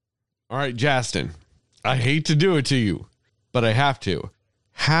All right, Justin, I hate to do it to you, but I have to.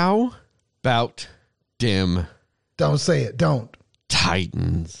 How about them? Don't say it. Don't.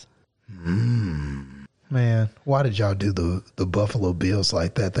 Titans. Man, why did y'all do the Buffalo Bills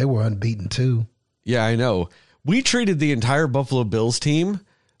like that? They were unbeaten too. Yeah, I know. We treated the entire Buffalo Bills team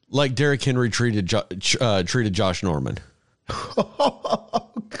like Derrick Henry treated Josh Norman.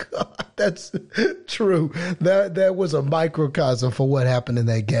 Oh, God, that's true. That was a microcosm for what happened in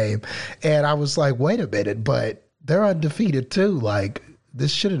that game. And I was like, wait a minute, but they're undefeated too. Like,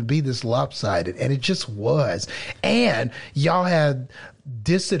 this shouldn't be this lopsided. And it just was. And y'all had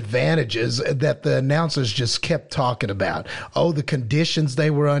disadvantages that the announcers just kept talking about. Oh, the conditions they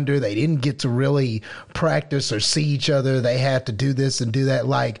were under. They didn't get to really practice or see each other. They had to do this and do that.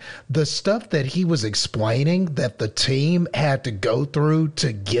 Like, the stuff that he was explaining that the team had to go through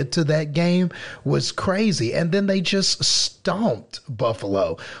to get to that game was crazy. And then they just stomped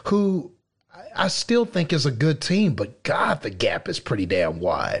Buffalo, who I still think is a good team, but God, the gap is pretty damn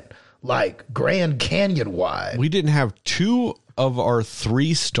wide. Like Grand Canyon wide. We didn't have 2 of our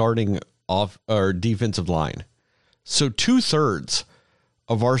 3 starting off our defensive line. So 2/3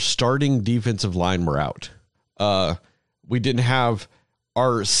 of our starting defensive line were out. We didn't have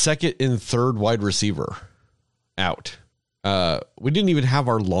our second and third wide receiver out. We didn't even have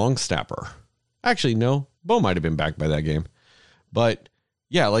our long snapper. Actually, no, Bo might have been back by that game. But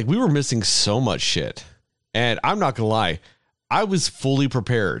yeah, like we were missing so much shit. And I'm not going to lie, I was fully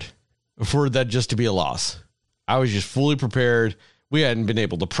prepared for that just to be a loss. I was just fully prepared. We hadn't been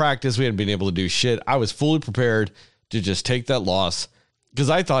able to practice. We hadn't been able to do shit. I was fully prepared to just take that loss because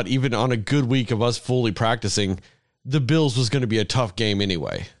I thought even on a good week of us fully practicing, the Bills was going to be a tough game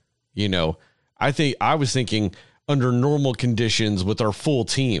anyway. You know, I was thinking under normal conditions with our full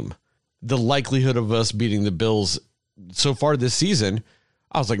team, the likelihood of us beating the Bills so far this season,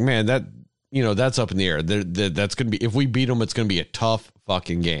 I was like, man, that's up in the air. That's going to be, if we beat them, it's going to be a tough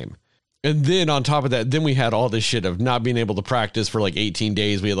fucking game. And then on top of that, then we had all this shit of not being able to practice for like 18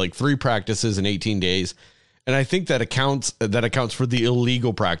 days. We had like 3 practices in 18 days. And I think that accounts for the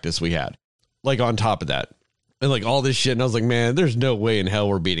illegal practice we had, like on top of that and like all this shit. And I was like, man, there's no way in hell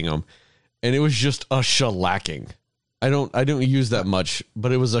we're beating them. And it was just a shellacking. I don't use that much,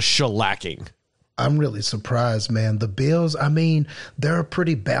 but it was a shellacking. I'm really surprised, man. The Bills, I mean, they're a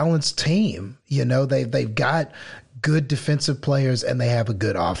pretty balanced team. You know, they've got good defensive players and they have a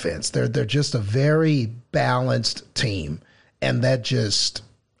good offense. They're just a very balanced team. And that just,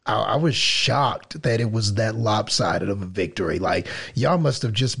 I was shocked that it was that lopsided of a victory. Like, y'all must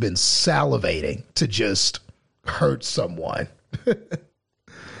have just been salivating to just hurt someone.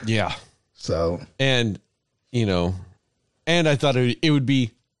 Yeah. So, and, you know, and I thought it would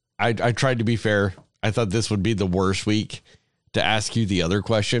be, I tried to be fair. I thought this would be the worst week to ask you the other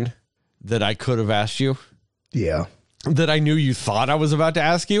question that I could have asked you. Yeah. That I knew you thought I was about to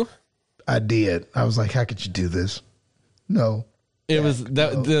ask you. I did. I was like, how could you do this? No.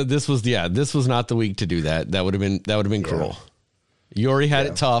 This was not the week to do that. That would have been cruel. You already had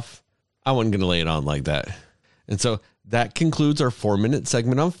it tough. I wasn't going to lay it on like that. And so that concludes our 4-minute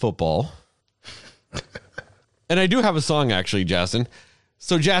segment on football. And I do have a song actually, Justin.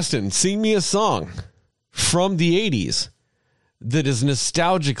 So Justin, sing me a song from the 80s that is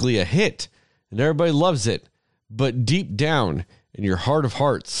nostalgically a hit and everybody loves it. But deep down in your heart of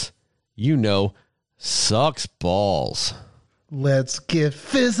hearts, you know, sucks balls. Let's get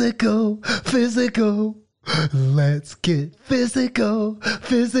physical, physical. Let's get physical,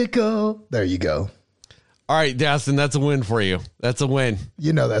 physical. There you go. All right, Dastin, that's a win for you. That's a win.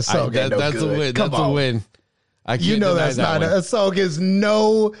 You know that song ain't no that's good. a win. Come that's on. a win. I can't you know deny that's that not one. a song is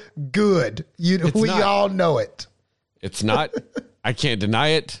no good. We not. all know it. It's not. I can't deny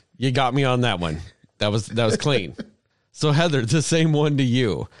it. You got me on that one. That was clean. So Heather, the same one to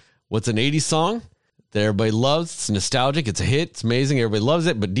you. What's an 80s song that everybody loves? It's nostalgic. It's a hit. It's amazing. Everybody loves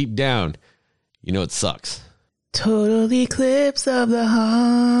it. But deep down, you know it sucks. Total Eclipse of the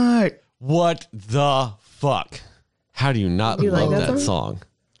Heart. What the fuck? How do you not Do you love like that that song?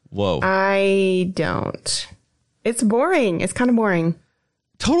 Whoa. I don't. It's boring. It's kind of boring.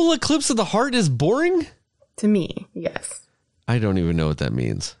 Total Eclipse of the Heart is boring? To me, yes. I don't even know what that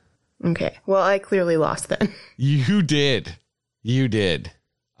means. Okay. Well, I clearly lost then. You did. You did.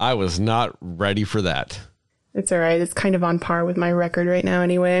 I was not ready for that. It's all right. It's kind of on par with my record right now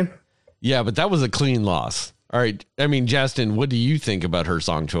anyway. Yeah, but that was a clean loss. All right. I mean, Justin, what do you think about her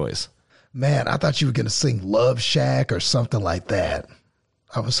song choice? Man, I thought you were going to sing Love Shack or something like that.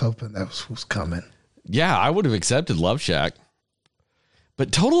 I was hoping that was coming. Yeah, I would have accepted Love Shack.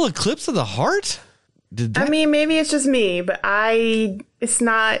 But Total Eclipse of the Heart? I mean, maybe it's just me, but I It's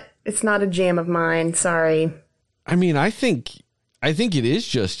not a jam of mine. Sorry. I mean, I think it is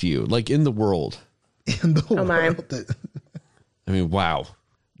just you, like in the world. In the world. My. I mean, wow.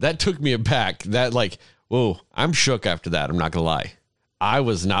 That took me aback. That like, whoa, I'm shook after that. I'm not going to lie. I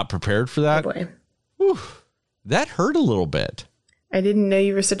was not prepared for that. Oh boy. Whew, that hurt a little bit. I didn't know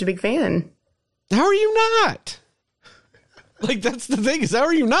you were such a big fan. How are you not? Like, that's the thing, is how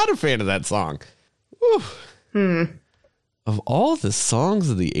are you not a fan of that song? Whew. Of all the songs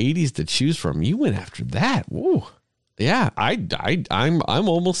of the 80s to choose from, you went after that. Woo. Yeah, I'm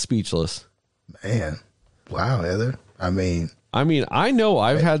almost speechless. Man. Wow, Heather. I mean, I know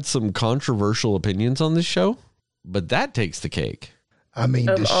I've had some controversial opinions on this show, but that takes the cake. I mean,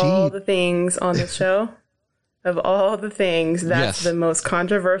 Of does all she? the things on the show, of all the things, that's Yes. the most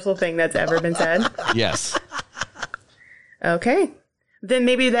controversial thing that's ever been said. Yes. Okay. Then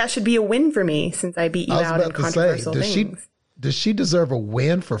maybe that should be a win for me since I beat you I was out in about to say, controversial things. does she deserve a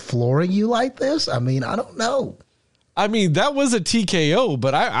win for flooring you like this? I mean, I don't know. I mean, that was a TKO,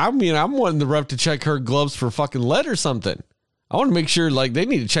 but I mean, I'm wanting the ref to check her gloves for fucking lead or something. I want to make sure, like, they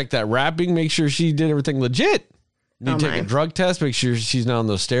need to check that wrapping, make sure she did everything legit. Need to take a drug test, make sure she's not on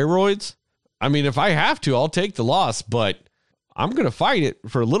those steroids. I mean, if I have to, I'll take the loss, but I'm going to fight it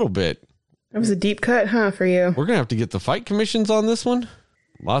for a little bit. That was a deep cut, huh, for you? We're going to have to get the fight commissions on this one.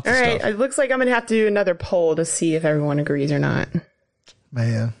 Lots All of right. stuff. It looks like I'm going to have to do another poll to see if everyone agrees or not.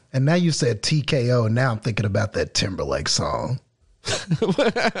 Man. And now you said TKO, and now I'm thinking about that Timberlake song.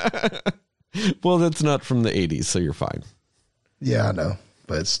 Well, that's not from the 80s, so you're fine. Yeah, I know.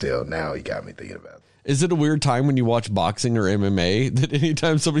 But still, now you got me thinking about it. Is it a weird time when you watch boxing or MMA that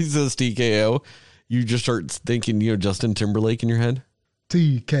anytime somebody says TKO, you just start thinking, Justin Timberlake in your head?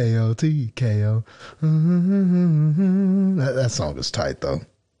 TKO, TKO. That song is tight, though.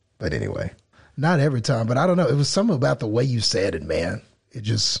 But anyway, not every time, but I don't know. It was something about the way you said it, man. It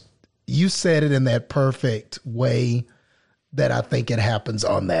just, you said it in that perfect way that I think it happens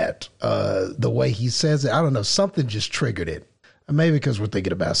on that. The way he says it, I don't know. Something just triggered it. Maybe because we're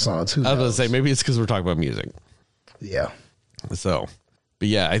thinking about songs. Who knows? I was going to say, maybe it's because we're talking about music. Yeah. So, but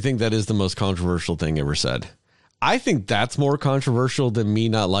yeah, I think that is the most controversial thing ever said. I think that's more controversial than me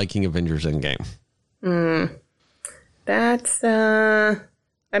not liking Avengers Endgame. That's,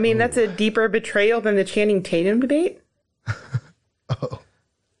 that's a deeper betrayal than the Channing Tatum debate.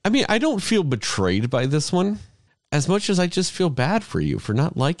 I mean, I don't feel betrayed by this one as much as I just feel bad for you for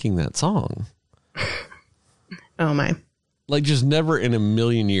not liking that song. Oh, my. Like, just never in a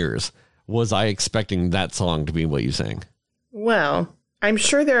million years was I expecting that song to be what you sang. Well, I'm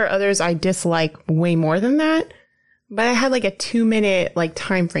sure there are others I dislike way more than that, but I had like a 2-minute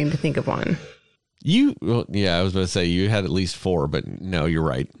time frame to think of one. I was about to say you had at least 4, but no, you're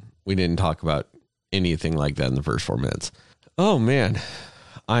right. We didn't talk about anything like that in the first 4 minutes. Oh, man.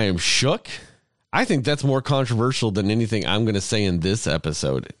 I am shook. I think that's more controversial than anything I'm going to say in this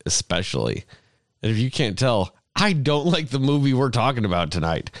episode, especially. And if you can't tell, I don't like the movie we're talking about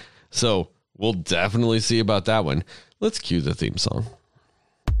tonight. So we'll definitely see about that one. Let's cue the theme song.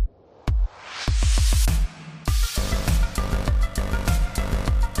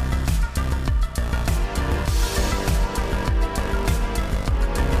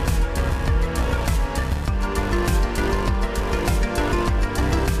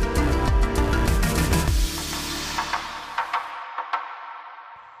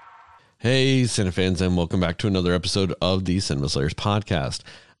 Hey, Cinefans, and welcome back to another episode of the Cinema Slayers podcast.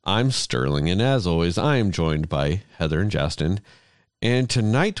 I'm Sterling, and as always, I am joined by Heather and Justin. And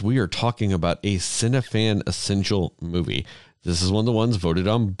tonight we are talking about a Cinefan Essential movie. This is one of the ones voted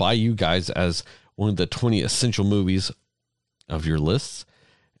on by you guys as one of the 20 essential movies of your lists.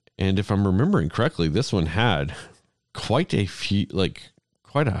 And if I'm remembering correctly, this one had quite a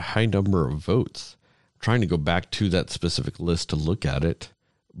high number of votes. I'm trying to go back to that specific list to look at it.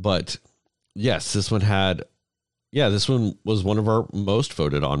 But yes, this one was one of our most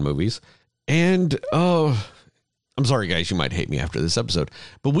voted on movies. And I'm sorry, guys, you might hate me after this episode,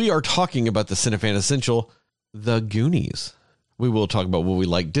 but we are talking about the Cinefan Essential, The Goonies. We will talk about what we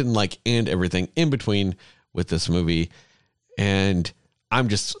like, didn't like, and everything in between with this movie. And I'm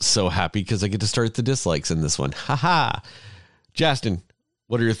just so happy because I get to start the dislikes in this one. Haha. Justin,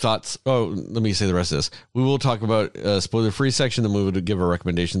 what are your thoughts? Oh, let me say the rest of this. We will talk about a spoiler-free section, then we will give our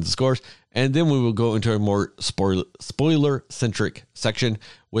recommendations and scores, and then we will go into a more spoiler-centric section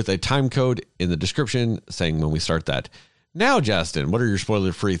with a time code in the description saying when we start that. Now, Justin, what are your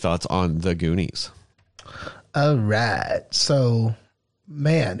spoiler-free thoughts on The Goonies? All right. So,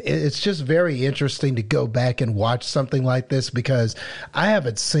 man, it's just very interesting to go back and watch something like this because I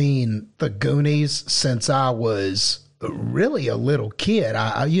haven't seen The Goonies since I was really a little kid.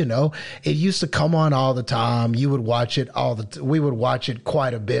 It used to come on all the time. You would watch it we would watch it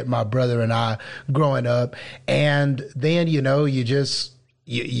quite a bit, my brother and I, growing up. And then,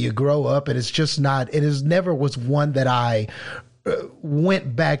 you grow up, and it's just not, never was one that I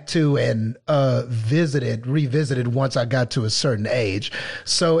went back to and revisited once I got to a certain age.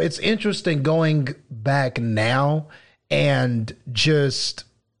 So it's interesting going back now and just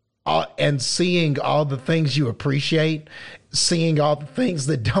and seeing all the things you appreciate, seeing all the things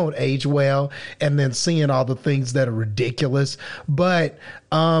that don't age well, and then seeing all the things that are ridiculous. But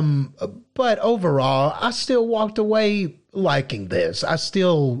overall, I still walked away liking this. I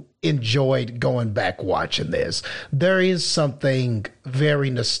still enjoyed going back watching this. There is something very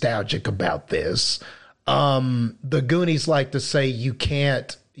nostalgic about this. The Goonies like to say you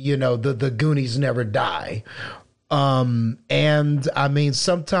can't, the Goonies never die. And I mean,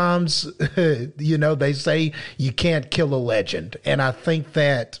 sometimes, they say you can't kill a legend. And I think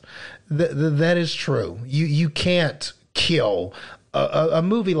that that is true. You can't kill a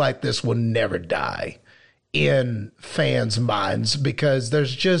movie like this will never die in fans' minds, because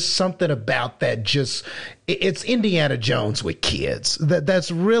there's just something about that. It's Indiana Jones with kids.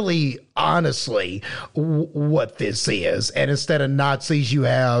 That's really honestly what this is. And instead of Nazis, you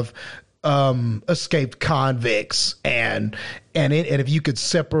have escaped convicts, and if you could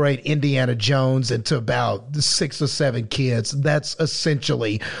separate Indiana Jones into about 6 or 7 kids, that's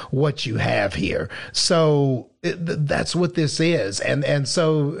essentially what you have here. So that's what this is, and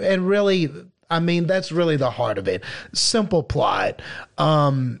really, I mean, that's really the heart of it. Simple plot,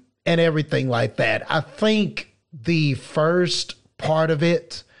 and everything like that. I think the first part of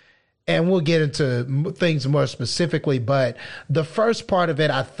it, and we'll get into things more specifically, but the first part of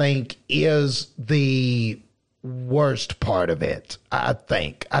it, I think, is the worst part of it. I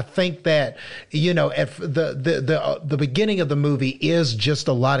think that, at the beginning of the movie is just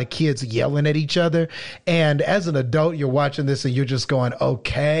a lot of kids yelling at each other. And as an adult, you're watching this and you're just going,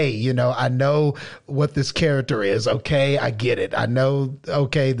 okay, I know what this character is. Okay, I get it. I know,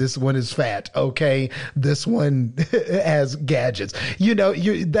 okay, this one is fat. Okay, this one has gadgets.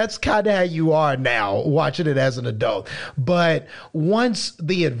 That's kind of how you are now watching it as an adult. But once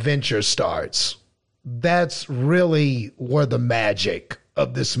the adventure starts, that's really where the magic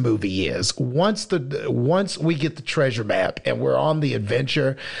of this movie is. Once we get the treasure map and we're on the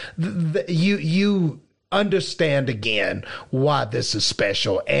adventure, you understand again why this is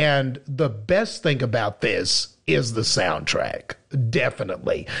special. And the best thing about this is the soundtrack.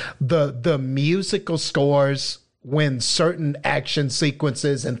 Definitely. The musical scores, when certain action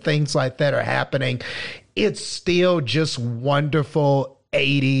sequences and things like that are happening, it's still just wonderful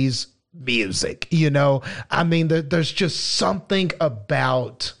 80s music. I mean, there's just something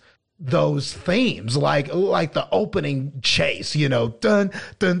about those themes, like the opening chase, dun dun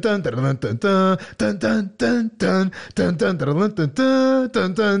dun dun dun dun dun dun dun dun dun dun dun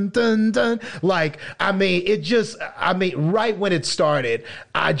dun dun dun dun. Like, I mean, right when it started,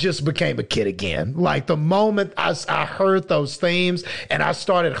 I just became a kid again. Like, the moment I heard those themes and I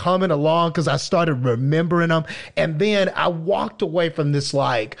started humming along because I started remembering them, and then I walked away from this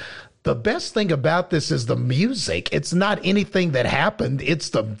like, the best thing about this is the music. It's not anything that happened.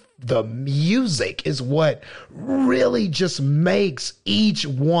 It's the music is what really just makes each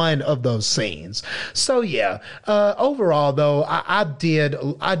one of those scenes. So yeah, overall though, I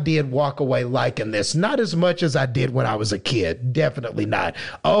did walk away liking this. Not as much as I did when I was a kid. Definitely not.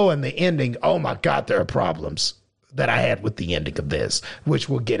 Oh, and the ending. Oh my God, there are problems that I had with the ending of this, which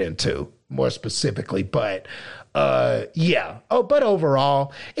we'll get into more specifically. But yeah. Oh, but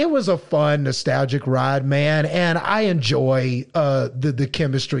overall, it was a fun, nostalgic ride, man. And I enjoy the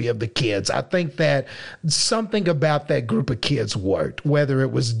chemistry of the kids. I think that something about that group of kids worked, whether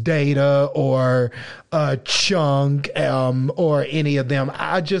it was Data or Chung or any of them.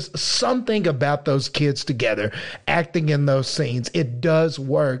 Something about those kids together acting in those scenes, it does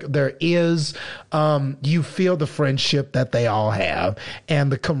work. There is, you feel the friendship that they all have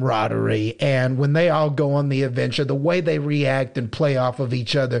and the camaraderie. And when they all go on the adventure, the way they react and play off of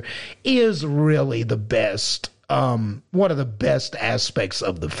each other is really the best, one of the best aspects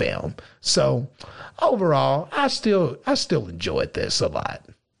of the film. So overall, I still enjoyed this a lot.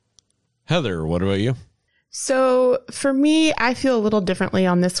 Heather, what about you? So for me, I feel a little differently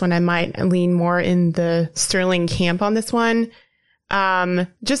on this one. I might lean more in the Sterling camp on this one.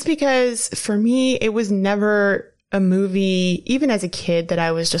 Just because for me, it was never a movie, even as a kid, that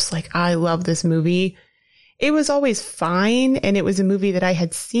I was just like, I love this movie. It was always fine. And it was a movie that I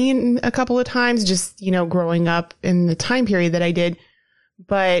had seen a couple of times, just, growing up in the time period that I did.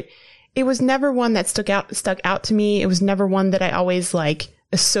 But it was never one that stuck out to me. It was never one that I always like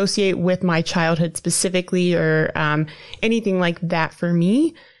associate with my childhood specifically or anything like that for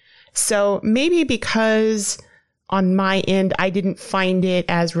me. So maybe because on my end, I didn't find it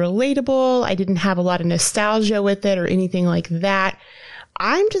as relatable. I didn't have a lot of nostalgia with it or anything like that.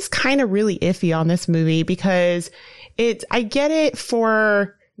 I'm just kind of really iffy on this movie because I get it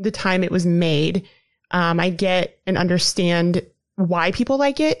for the time it was made. I get and understand why people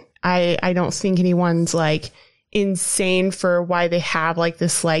like it. I don't think anyone's like insane for why they have like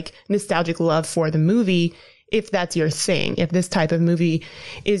this like nostalgic love for the movie, if that's your thing, if this type of movie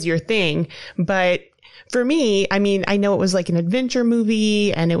is your thing. But for me, I mean, I know it was like an adventure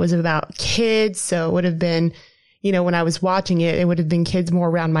movie and it was about kids. So it would have been, you know, when I was watching it, it would have been kids more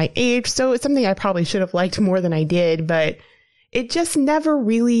around my age. So it's something I probably should have liked more than I did, but it just never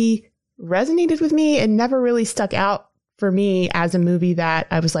really resonated with me and never really stuck out for me as a movie that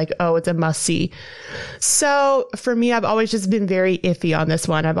I was like, oh, it's a must see. So for me, I've always just been very iffy on this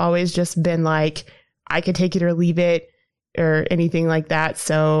one. I've always just been like, I could take it or leave it or anything like that.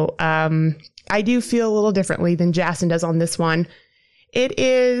 So I do feel a little differently than Justin does on this one. It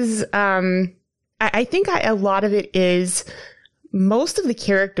is, I think a lot of it is most of the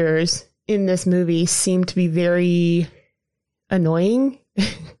characters in this movie seem to be very annoying.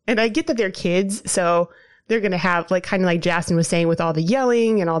 And I get that they're kids, so they're going to have like kind of like Justin was saying with all the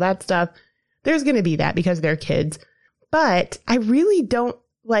yelling and all that stuff. There's going to be that because they're kids. But I really don't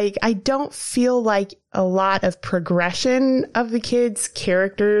I don't feel like a lot of progression of the kids'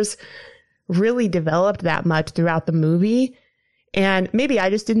 characters really developed that much throughout the movie. And maybe I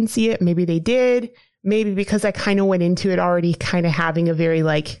just didn't see it. Maybe they did. Maybe because I kind of went into it already kind of having a very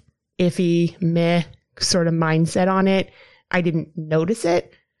like iffy, meh sort of mindset on it. I didn't notice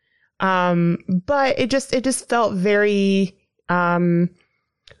it. But it just felt very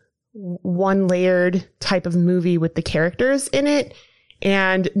one layered type of movie with the characters in it.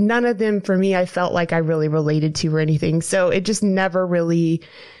 And none of them for me, I felt like I really related to or anything. So it just never really,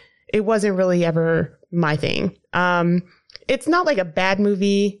 it wasn't really ever my thing. It's not like a bad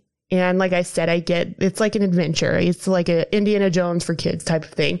movie. And like I said, it's like an adventure. It's like a Indiana Jones for kids type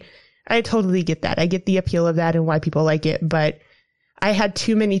of thing. I totally get that. I get the appeal of that and why people like it, but I had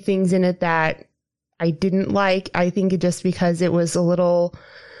too many things in it that I didn't like. I think it just because it was a little,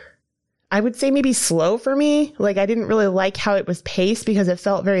 I would say maybe slow for me. Like I didn't really like how it was paced because it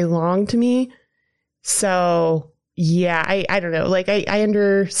felt very long to me. So yeah, I don't know. Like I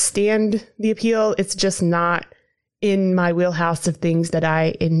understand the appeal. It's just not in my wheelhouse of things that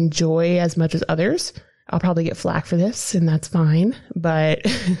I enjoy as much as others. I'll probably get flack for this and that's fine, but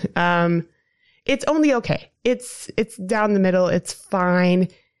it's only okay. It's down the middle. It's fine.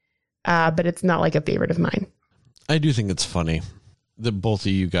 But it's not like a favorite of mine. I do think it's funny that both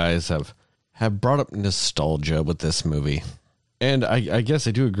of you guys have brought up nostalgia with this movie. And I guess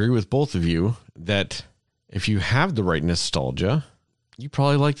I do agree with both of you that if you have the right nostalgia, you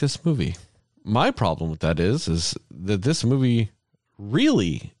probably like this movie. My problem with that is that this movie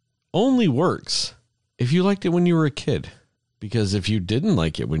really only works if you liked it when you were a kid. Because if you didn't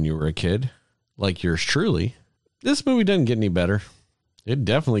like it when you were a kid, like yours truly, this movie doesn't get any better. It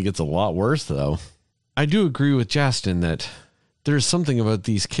definitely gets a lot worse, though. I do agree with Justin that there's something about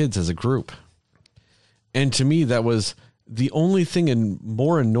these kids as a group. And to me, that was the only thing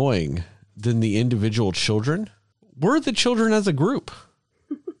more annoying than the individual children were the children as a group.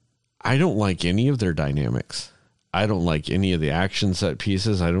 I don't like any of their dynamics. I don't like any of the action set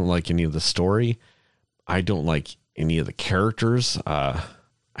pieces. I don't like any of the story. I don't like any of the characters. I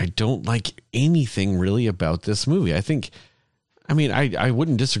don't like anything really about this movie. I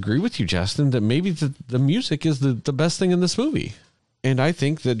wouldn't disagree with you, Justin, that maybe the music is the best thing in this movie. And I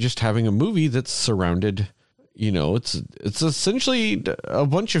think that just having a movie that's surrounded, it's essentially a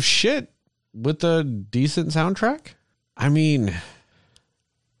bunch of shit with a decent soundtrack. I mean,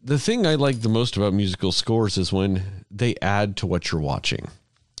 the thing I like the most about musical scores is when they add to what you're watching.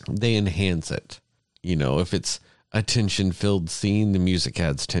 They enhance it. If it's a tension-filled scene, the music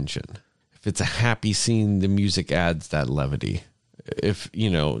adds tension. If it's a happy scene, the music adds that levity. If,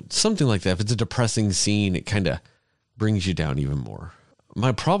 something like that, if it's a depressing scene, it kind of brings you down even more.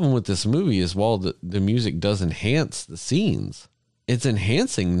 My problem with this movie is while the music does enhance the scenes, it's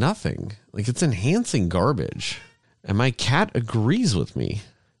enhancing nothing. Like, it's enhancing garbage. And my cat agrees with me.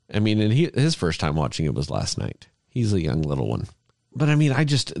 I mean, and his first time watching it was last night. He's a young little one. But I mean,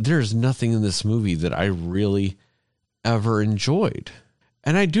 there's nothing in this movie that I really ever enjoyed.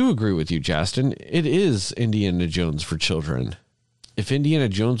 And I do agree with you, Justin. It is Indiana Jones for children. If Indiana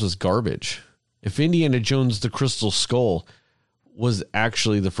Jones was garbage, if Indiana Jones the Crystal Skull was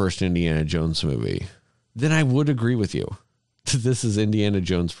actually the first Indiana Jones movie, then I would agree with you. This is Indiana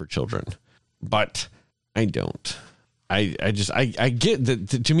Jones for children. But I don't. I get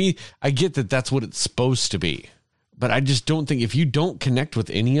that. To me, I get that that's what it's supposed to be. But I just don't think if you don't connect with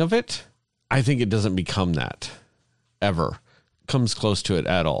any of it, I think it doesn't become that ever. Comes close to it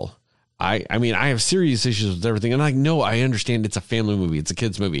at all. I mean, I have serious issues with everything. And I understand it's a family movie. It's a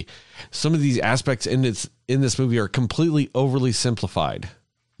kid's movie. Some of these aspects in this movie are completely overly simplified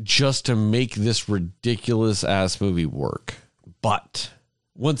just to make this ridiculous ass movie work. But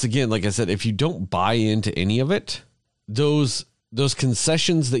once again, like I said, if you don't buy into any of it, those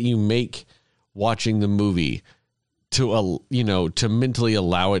concessions that you make watching the movie to mentally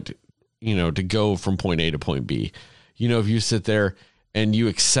allow it, to go from point A to point B, if you sit there and you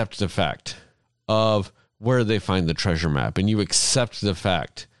accept the fact of where they find the treasure map, and you accept the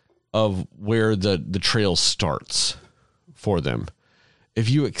fact of where the trail starts for them. If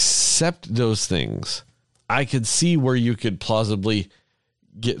you accept those things, I could see where you could plausibly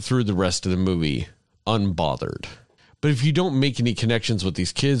get through the rest of the movie unbothered. But if you don't make any connections with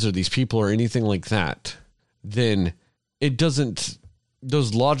these kids or these people or anything like that, then it doesn't,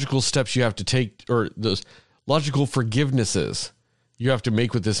 those logical steps you have to take, or those logical forgivenesses you have to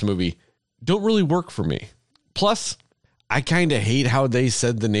make with this movie, don't really work for me. Plus, I kind of hate how they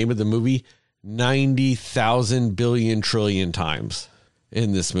said the name of the movie 90,000 billion trillion times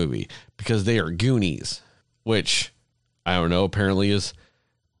in this movie, because they are Goonies, which I don't know, apparently is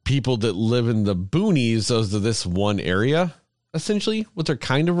people that live in the boonies of this one area, essentially what they're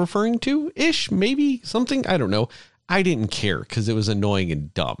kind of referring to ish, maybe something. I don't know. I didn't care because it was annoying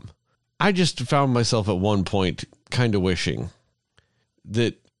and dumb. I just found myself at one point kind of wishing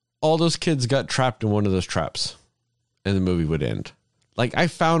that all those kids got trapped in one of those traps and the movie would end. Like, I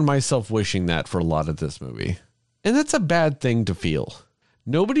found myself wishing that for a lot of this movie. And that's a bad thing to feel.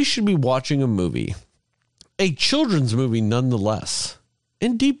 Nobody should be watching a movie, a children's movie nonetheless,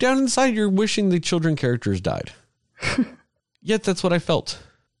 and deep down inside you're wishing the children characters died. Yet that's what I felt.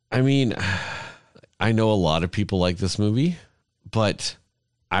 I mean, I know a lot of people like this movie, but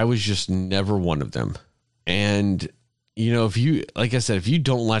I was just never one of them. And if you, like I said, if you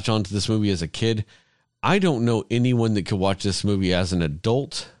don't latch onto this movie as a kid, I don't know anyone that could watch this movie as an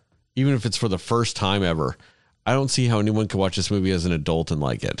adult, even if it's for the first time ever. I don't see how anyone could watch this movie as an adult and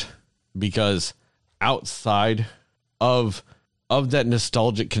like it, because outside of that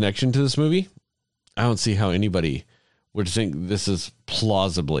nostalgic connection to this movie, I don't see how anybody would think this is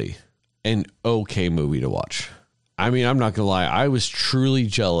plausibly an okay movie to watch. I mean, I'm not going to lie. I was truly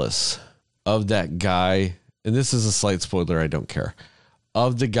jealous of that guy. And this is a slight spoiler. I don't care.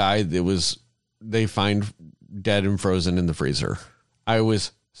 Of the guy that they find dead and frozen in the freezer. I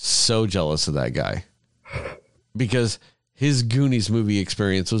was so jealous of that guy because his Goonies movie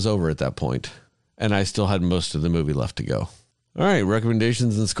experience was over at that point, and I still had most of the movie left to go. All right.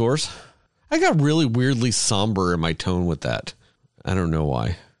 Recommendations and scores. I got really weirdly somber in my tone with that. I don't know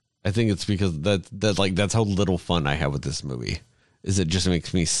why. I think it's because that's how little fun I have with this movie, is it just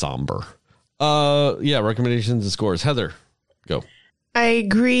makes me somber. Recommendations and scores. Heather, go. I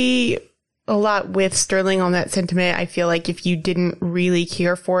agree a lot with Sterling on that sentiment. I feel like if you didn't really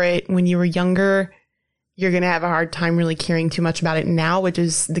care for it when you were younger, you're going to have a hard time really caring too much about it now, which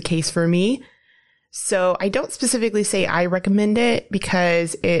is the case for me. So I don't specifically say I recommend it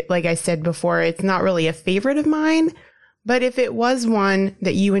because it, like I said before, it's not really a favorite of mine. But if it was one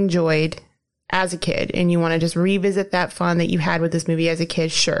that you enjoyed as a kid and you want to just revisit that fun that you had with this movie as a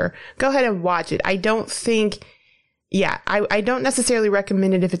kid, sure, go ahead and watch it. I don't necessarily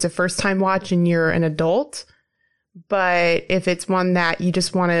recommend it if it's a first time watch and you're an adult. But if it's one that you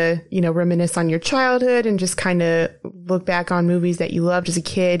just want to, reminisce on your childhood and just kind of look back on movies that you loved as a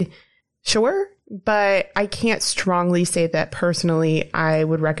kid, sure. But I can't strongly say that personally I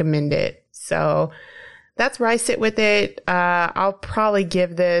would recommend it. So that's where I sit with it. I'll probably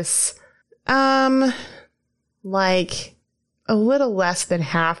give this like a little less than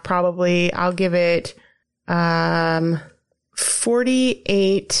half, probably. I'll give it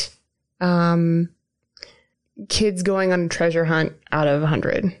 48 kids going on a treasure hunt out of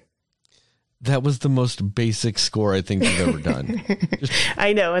 100. That was the most basic score I think you've ever done.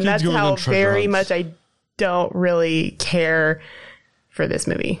 I know, and that's how very much I don't really care for this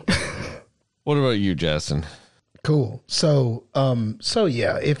movie. What about you, Justin? Cool. So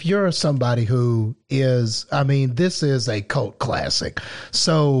yeah, if you're somebody who is, this is a cult classic.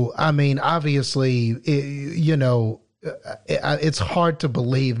 So, obviously, it's hard to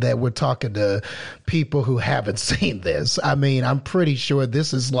believe that we're talking to people who haven't seen this. I mean, I'm pretty sure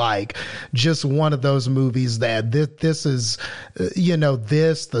this is like just one of those movies that this is,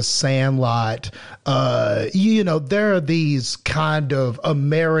 The Sandlot, there are these kind of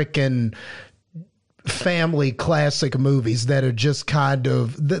American family classic movies that are just kind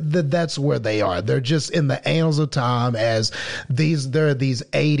of that's where they are. They're just in the annals of time as there are these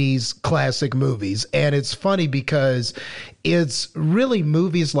 80s classic movies. And it's funny because it's really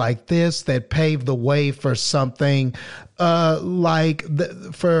movies like this that pave the way for something for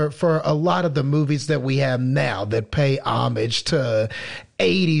a lot of the movies that we have now that pay homage to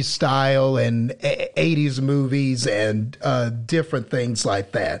 80s style and 80s movies and different things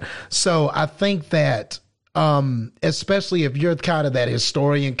like that. So I think that especially if you're kind of that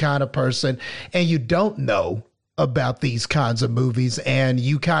historian kind of person and you don't know about these kinds of movies and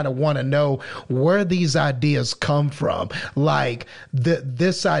you kind of want to know where these ideas come from, like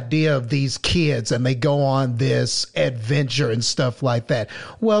this idea of these kids and they go on this adventure and stuff like that.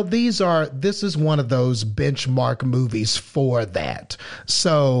 Well, this is one of those benchmark movies for that.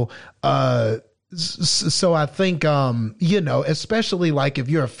 So I think, especially like if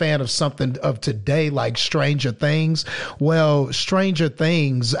you're a fan of something of today, like Stranger Things. Well, Stranger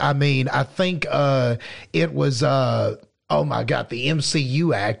Things, I mean, I think it was, oh my God, the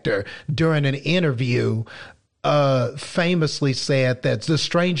MCU actor during an interview famously said that the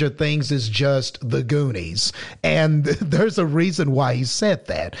Stranger Things is just the Goonies. And there's a reason why he said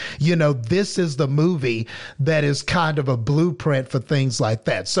that. This is the movie that is kind of a blueprint for things like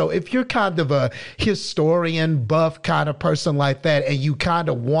that. So if you're kind of a historian, buff kind of person like that, and you kind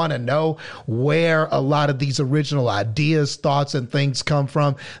of want to know where a lot of these original ideas, thoughts, and things come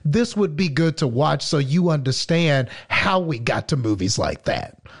from, this would be good to watch so you understand how we got to movies like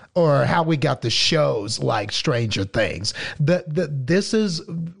that, or how we got the shows like Stranger Things. This is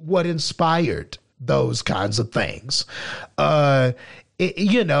what inspired those kinds of things. So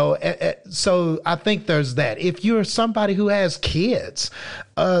I think there's that. If you're somebody who has kids,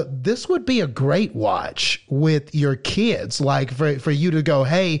 this would be a great watch with your kids, like for you to go,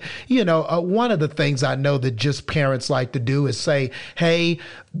 hey, one of the things I know that just parents like to do is say, hey,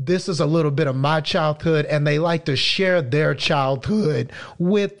 this is a little bit of my childhood, and they like to share their childhood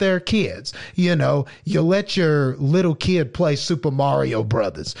with their kids. You let your little kid play Super Mario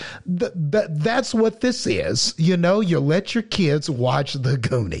Brothers. That's what this is. You let your kids watch the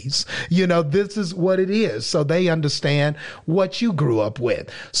Goonies. This is what it is. So they understand what you grew up with.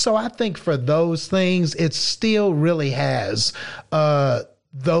 So I think for those things, it still really has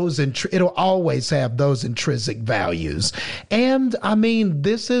it'll always have those intrinsic values. And I mean,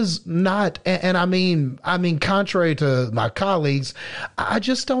 this is not, and I mean, contrary to my colleagues, I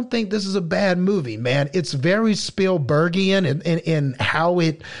just don't think this is a bad movie, man. It's very Spielbergian in how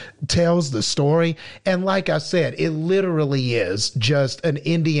it tells the story. And like I said, it literally is just an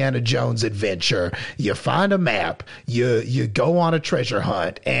Indiana Jones adventure. You find a map, you go on a treasure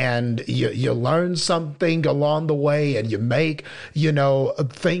hunt, and you learn something along the way, and you make,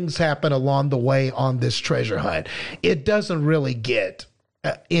 things happen along the way on this treasure hunt. It doesn't really get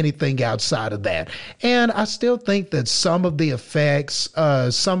anything outside of that. And I still think that some of the effects,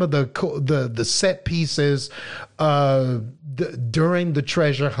 some of the set pieces, during the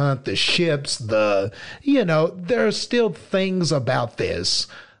treasure hunt, the ships, there are still things about this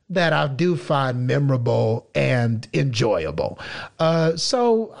that I do find memorable and enjoyable.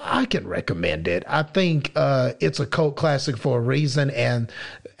 So I can recommend it. I think it's a cult classic for a reason. And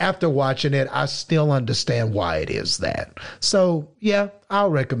after watching it, I still understand why it is that. So yeah, I'll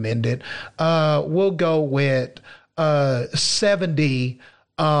recommend it. We'll go with 70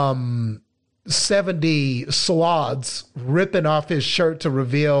 sloths ripping off his shirt to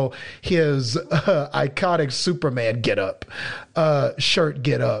reveal his iconic Superman shirt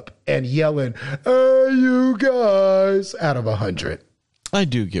get up, and yelling, "Hey, you guys," out of 100. I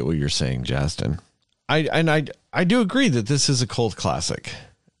do get what you're saying, Justin. I do agree that this is a cult classic.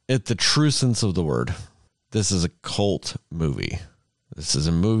 In the true sense of the word, this is a cult movie. This is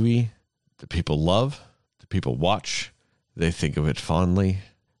a movie that people love, that people watch, they think of it fondly.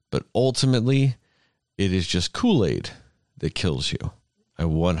 But ultimately, it is just Kool-Aid that kills you. I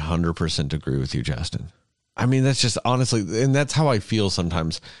 100% agree with you, Justin. I mean, that's just honestly, and that's how I feel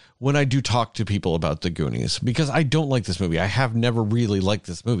sometimes when I do talk to people about the Goonies, because I don't like this movie. I have never really liked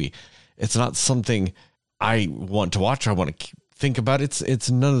this movie. It's not something I want to watch. I want to think about.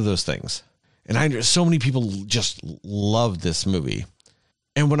 It's none of those things. And so many people just love this movie.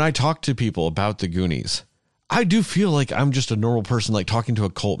 And when I talk to people about the Goonies, I do feel like I'm just a normal person, like talking to a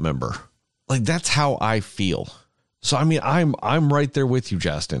cult member. Like, that's how I feel So, I mean, I'm right there with you,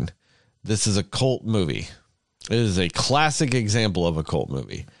 Justin. This is a cult movie. It is a classic example of a cult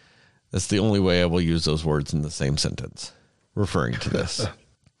movie. That's the only way I will use those words in the same sentence, referring to this.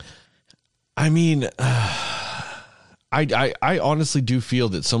 I mean, I honestly do feel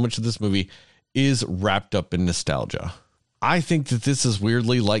that so much of this movie is wrapped up in nostalgia. I think that this is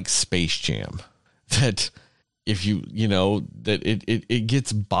weirdly like Space Jam, that if that it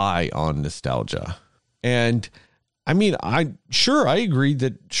gets by on nostalgia. And I mean, I agree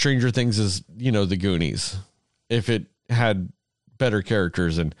that Stranger Things is, the Goonies. If it had better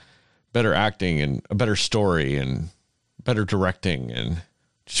characters and better acting and a better story and better directing and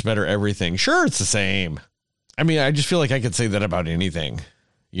just better everything. Sure, it's the same. I mean, I just feel like I could say that about anything,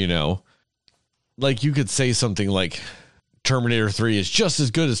 like you could say something like Terminator 3 is just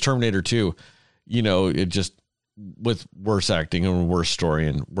as good as Terminator 2, it just with worse acting and worse story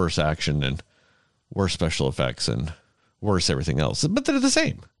and worse action and worse special effects and worse everything else, but they're the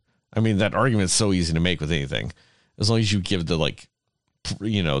same. I mean, that argument's so easy to make with anything, as long as you give the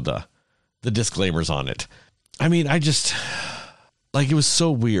the disclaimers on it. I mean, I just it was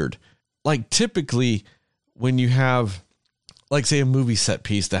so weird. Like typically when you have say a movie set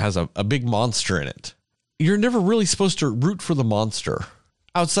piece that has a big monster in it, you're never really supposed to root for the monster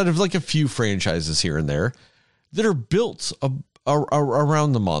outside of a few franchises here and there that are built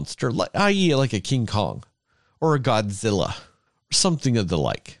around the monster, i.e. like a King Kong or a Godzilla or something of the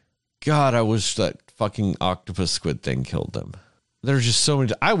like. God, I wish that fucking octopus squid thing killed them. There's just so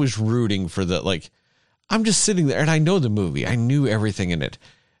many. I was rooting for that. I'm just sitting there and I know the movie. I knew everything in it.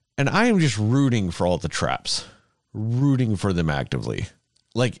 And I am just rooting for all the traps, rooting for them actively.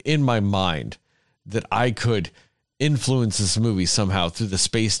 In my mind that I could influence this movie somehow through the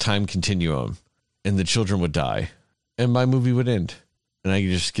space-time continuum and the children would die and my movie would end. And I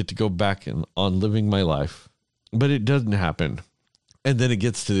just get to go back on living my life. But it doesn't happen. And then it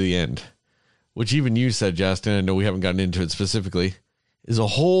gets to the end, which even you said, Justin, I know we haven't gotten into it specifically, is a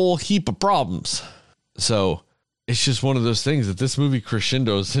whole heap of problems. So it's just one of those things that this movie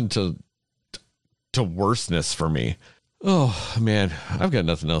crescendos into worseness for me. Oh man, I've got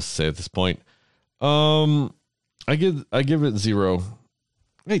nothing else to say at this point. I give it 0.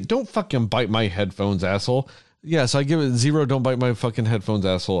 Hey, don't fucking bite my headphones, asshole. Yes, I give it 0. Don't bite my fucking headphones,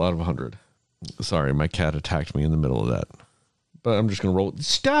 asshole, out of 100. Sorry, my cat attacked me in the middle of that. But I'm just going to roll.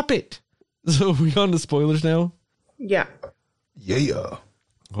 Stop it. So are we on to spoilers now? Yeah. Yeah.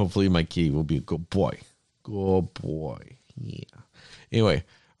 Hopefully my key will be a good boy. Good boy. Yeah. Anyway.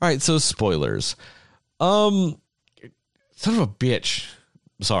 All right. So spoilers. Son of a bitch.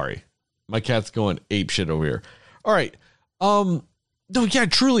 Sorry. My cat's going ape shit over here. All right. No, yeah,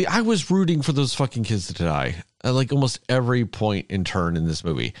 truly. I was rooting for those fucking kids to die at almost every point in turn in this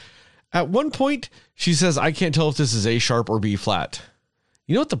movie. At one point, she says, I can't tell if this is A sharp or B flat.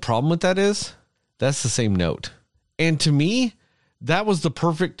 You know what the problem with that is? That's the same note. And to me, that was the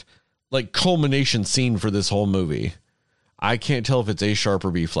perfect culmination scene for this whole movie. I can't tell if it's A sharp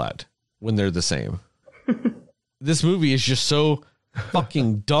or B flat when they're the same. This movie is just so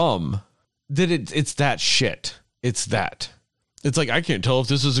fucking dumb that it's that shit. It's that. It's I can't tell if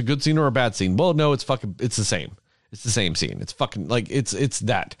this is a good scene or a bad scene. Well, no, it's the same. It's the same scene. It's fucking it's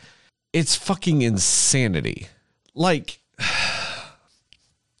that. It's fucking insanity.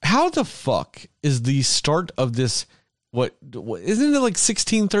 How the fuck is the start of this? What isn't it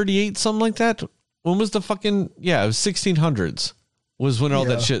 1638, something like that? When was the fucking, it was 1600s was when all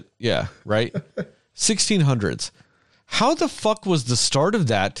that shit. Yeah. Right. 1600s. How the fuck was the start of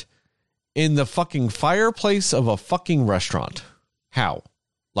that in the fucking fireplace of a fucking restaurant? How?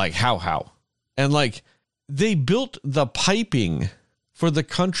 How? And they built the piping for the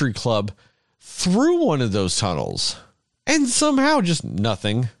country club through one of those tunnels and somehow just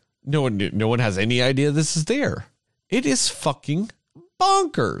nothing. No one has any idea this is there. It is fucking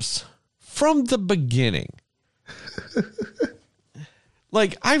bonkers from the beginning.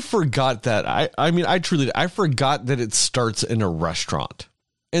 I forgot that. I forgot that it starts in a restaurant.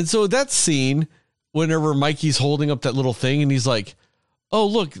 And so that scene, whenever Mikey's holding up that little thing and he's like, oh,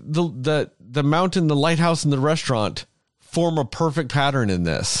 look, the mountain, the lighthouse, and the restaurant form a perfect pattern in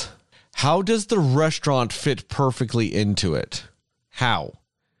this. How does the restaurant fit perfectly into it? How?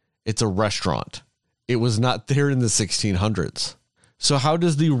 It's a restaurant. It was not there in the 1600s. So how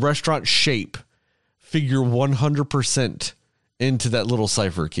does the restaurant shape figure 100% into that little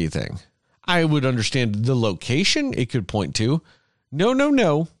cipher key thing? I would understand the location it could point to.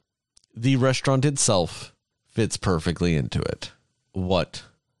 No. The restaurant itself fits perfectly into it. What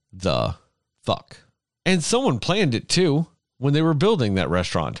the fuck? And someone planned it too when they were building that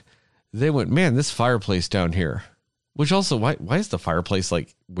restaurant. They went, man, this fireplace down here, Which also, why is the fireplace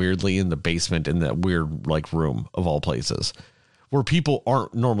like weirdly in the basement in that weird like room of all places where people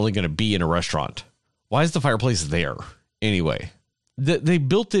aren't normally going to be in a restaurant? Why is the fireplace there anyway? They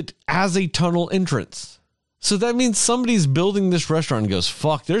built it as a tunnel entrance. So that means somebody's building this restaurant and goes,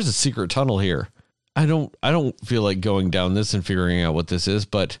 fuck, there's a secret tunnel here. I don't feel like going down this and figuring out what this is,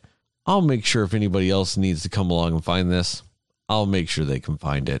 but I'll make sure if anybody else needs to come along and find this, I'll make sure they can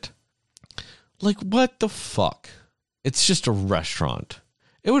find it. Like, what the fuck? It's just a restaurant.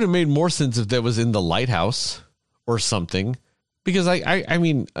 It would have made more sense if that was in the lighthouse or something, because I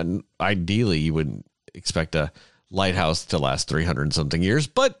mean, ideally you wouldn't expect a lighthouse to last 300 and something years,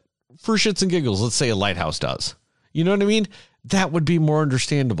 but for shits and giggles, let's say a lighthouse does. You know what I mean? That would be more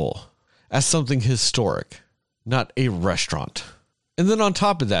understandable as something historic, not a restaurant. And then on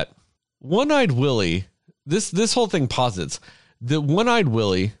top of that, One-Eyed Willie, this whole thing posits that One-Eyed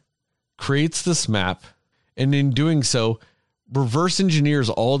Willie creates this map, and in doing so, reverse engineers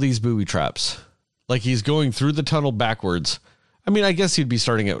all these booby traps. Like he's going through the tunnel backwards. I mean, I guess he'd be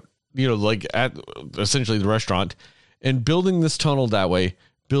starting out, like at essentially the restaurant and building this tunnel that way,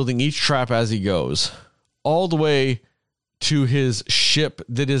 building each trap as he goes, all the way to his ship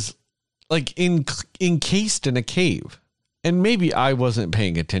that is like encased in a cave. And maybe I wasn't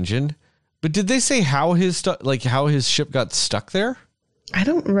paying attention, but did they say how how his ship got stuck there? I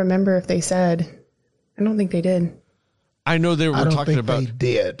don't remember if they said. I don't think they did. I know they were talking about. They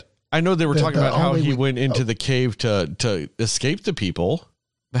did. I know they were talking about how he went into the cave to escape the people,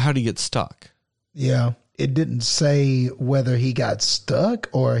 but how did he get stuck? Yeah, it didn't say whether he got stuck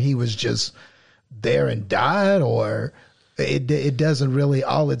or he was just there and died, or it doesn't really.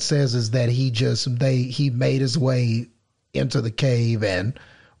 All it says is that he made his way into the cave and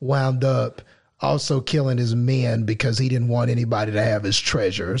wound up also killing his men because he didn't want anybody to have his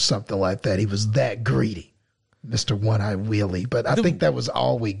treasure or something like that. He was that greedy, Mr. One-Eyed Willie. But I think that was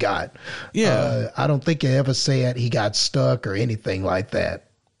all we got. Yeah. I don't think it ever said he got stuck or anything like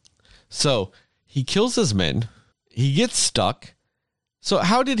that. So he kills his men. He gets stuck. So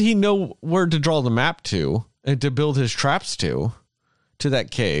how did he know where to draw the map to and to build his traps to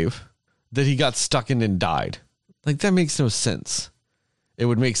that cave that he got stuck in and died? Like, that makes no sense. It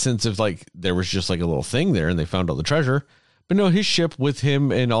would make sense if like there was just like a little thing there and they found all the treasure, but no, his ship with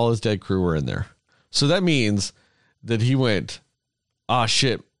him and all his dead crew were in there. So that means that he went,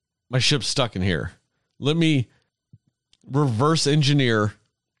 shit, my ship's stuck in here. Let me reverse engineer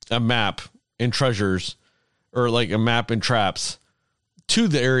a map and treasures, or like a map and traps to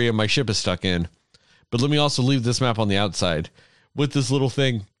the area my ship is stuck in. But let me also leave this map on the outside with this little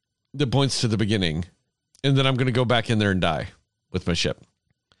thing that points to the beginning. And then I'm going to go back in there and die with my ship.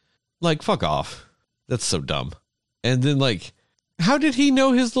 Like, fuck off. That's so dumb. And then, like, how did he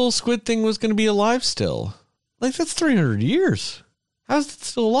know his little squid thing was going to be alive still? Like, that's 300 years. How's it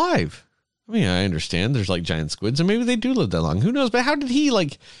still alive? I mean, I understand there's, like, giant squids, and maybe they do live that long. Who knows? But how did he,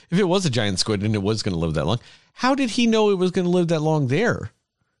 like, if it was a giant squid and it was going to live that long, how did he know it was going to live that long there?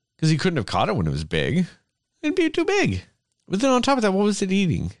 Because he couldn't have caught it when it was big. It'd be too big. But then on top of that, what was it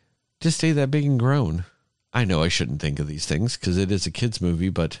eating to stay that big and grown? I know I shouldn't think of these things because it is a kid's movie,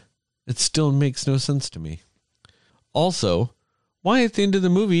 but it still makes no sense to me. Also, why at the end of the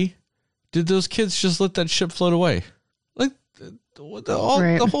movie did those kids just let that ship float away? Like,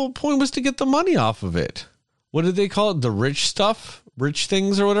 the whole point was to get the money off of it. What did they call it? The rich stuff? Rich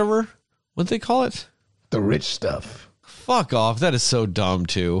things or whatever? What'd they call it? The rich stuff. Fuck off. That is so dumb,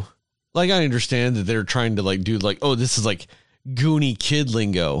 too. Like, I understand that they're trying to, like, do, like, oh, this is, like, Goonie kid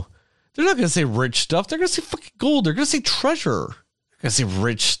lingo. They're not going to say rich stuff. They're going to say fucking gold. They're going to say treasure. They're going to say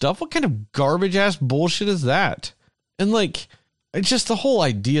rich stuff. What kind of garbage ass bullshit is that? And like, it's just the whole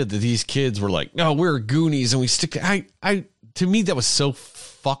idea that these kids were like, no, we're Goonies and we stick to, to me, that was so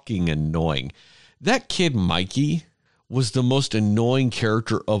fucking annoying. That kid, Mikey, was the most annoying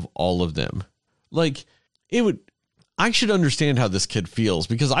character of all of them. Like, I should understand how this kid feels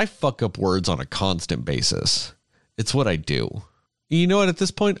because I fuck up words on a constant basis. It's what I do. You know what? At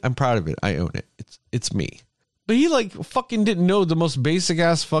this point, I'm proud of it. I own it. It's me. But he like fucking didn't know the most basic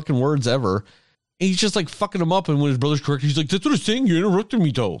ass fucking words ever. And he's just like fucking them up. And when his brother's correct, he's like, that's what I'm saying. You interrupted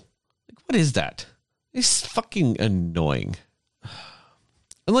me though. Like, what is that? It's fucking annoying.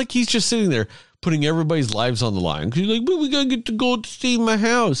 And like, he's just sitting there putting everybody's lives on the line. Cause he's like, well, we gotta get to gold to save my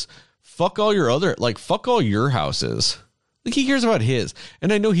house. Fuck all your houses. Like, he cares about his.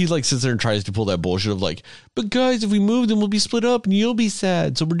 And I know he like sits there and tries to pull that bullshit of like, but guys, if we move, then we'll be split up and you'll be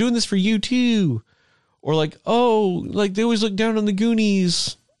sad. So we're doing this for you too. Or like, oh, like they always look down on the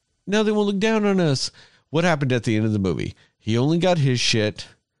Goonies. Now they won't look down on us. What happened at the end of the movie? He only got his shit.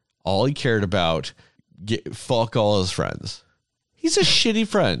 All he cared about, fuck all his friends. He's a shitty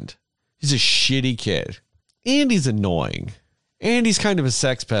friend. He's a shitty kid. And he's annoying. And he's kind of a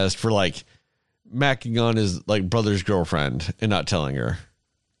sex pest for like macking on his like brother's girlfriend and not telling her.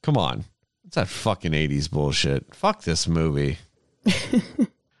 Come on. It's that fucking 80s bullshit. Fuck this movie.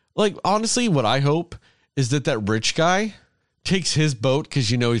 Like, honestly, what I hope is that rich guy takes his boat,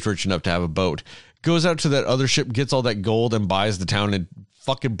 because you know he's rich enough to have a boat, goes out to that other ship, gets all that gold, and buys the town and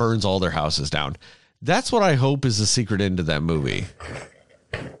fucking burns all their houses down. That's what I hope is the secret end to that movie.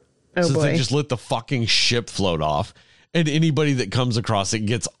 Oh, Since boy. they just let the fucking ship float off, and anybody that comes across it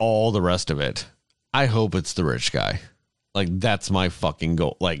gets all the rest of it. I hope it's the rich guy. Like, that's my fucking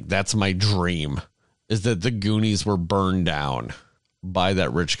goal. Like, that's my dream, is that the Goonies were burned down by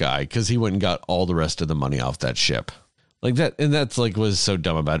that rich guy because he went and got all the rest of the money off that ship. Like that. And that's like was so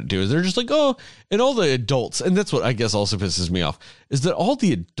dumb about it too, is they're just like, oh, and all the adults. And that's what I guess also pisses me off, is that all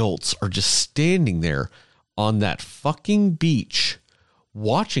the adults are just standing there on that fucking beach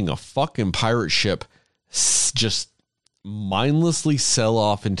watching a fucking pirate ship just mindlessly sail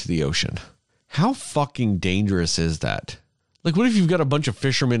off into the ocean. How fucking dangerous is that? Like, what if you've got a bunch of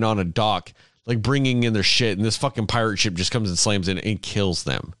fishermen on a dock, like bringing in their shit, and this fucking pirate ship just comes and slams in and kills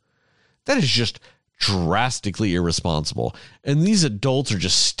them? That is just drastically irresponsible. And these adults are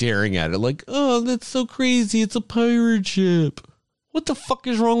just staring at it like, oh, that's so crazy. It's a pirate ship. What the fuck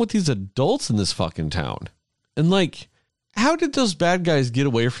is wrong with these adults in this fucking town? And like, how did those bad guys get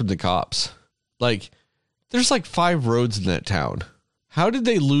away from the cops? Like, there's like 5 roads in that town. How did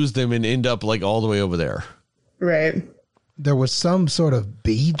they lose them and end up like all the way over there? Right. There was some sort of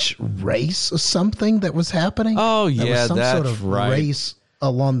beach race or something that was happening. Oh, There yeah, was some that's sort of right. race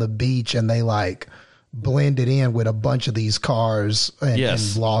along the beach, and they like blended in with a bunch of these cars and,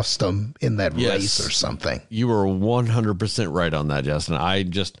 Yes. and lost them in that Yes. race or something. You were 100% right on that, Justin.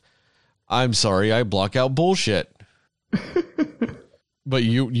 I'm sorry, I block out bullshit. But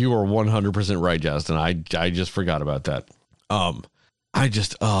you are 100% right, Justin. I just forgot about that. And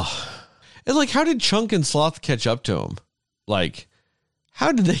like, how did Chunk and Sloth catch up to him? Like,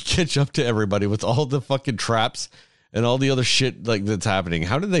 how did they catch up to everybody with all the fucking traps and all the other shit like that's happening?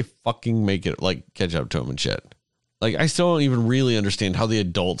 How did they fucking make it like catch up to him and shit? Like, I still don't even really understand how the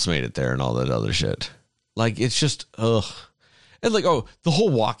adults made it there and all that other shit. Like, it's just, ugh. And like, oh, the whole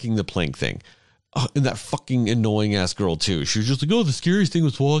walking the plank thing. And that fucking annoying ass girl too. She was just like, oh, the scariest thing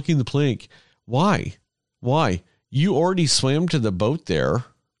was walking the plank. Why? You already swam to the boat there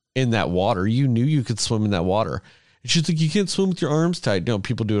in that water. You knew you could swim in that water. And she's like, you can't swim with your arms tied. No,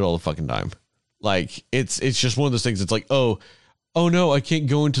 people do it all the fucking time. Like, it's just one of those things. It's like, oh no, I can't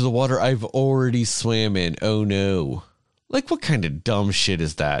go into the water I've already swam in. Oh no. Like, what kind of dumb shit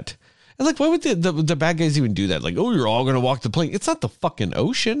is that? And like, why would the bad guys even do that? Like, oh, you're all going to walk the plank. It's not the fucking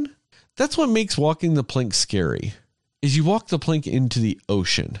ocean. That's what makes walking the plank scary, is you walk the plank into the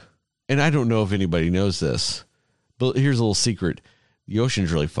ocean. And I don't know if anybody knows this, but here's a little secret. The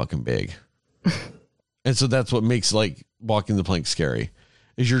ocean's really fucking big. And so that's what makes like walking the plank scary,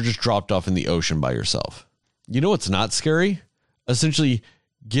 is you're just dropped off in the ocean by yourself. You know what's not scary? Essentially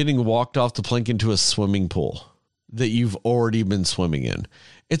getting walked off the plank into a swimming pool that you've already been swimming in.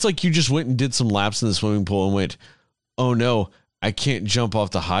 It's like you just went and did some laps in the swimming pool and went, oh no, I can't jump off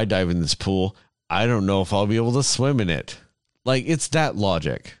the high dive in this pool. I don't know if I'll be able to swim in it. Like, it's that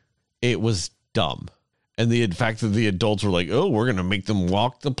logic. It was dumb. And the fact that the adults were like, oh, we're going to make them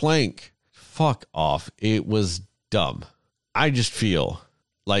walk the plank. Fuck off. It was dumb. I just feel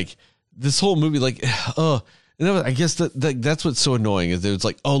like this whole movie, like, and I guess that's what's so annoying, is that it's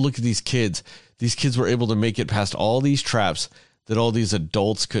like, oh, look at these kids. These kids were able to make it past all these traps that all these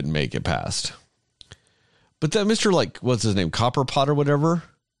adults couldn't make it past. But that Mr. like, what's his name? Copperpot or whatever,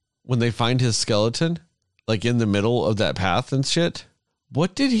 when they find his skeleton, like in the middle of that path and shit,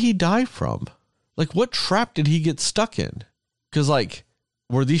 what did he die from? Like, what trap did he get stuck in? Because like,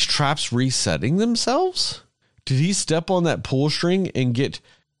 were these traps resetting themselves? Did he step on that pull string and get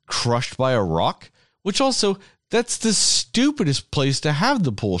crushed by a rock? Which also, that's the stupidest place to have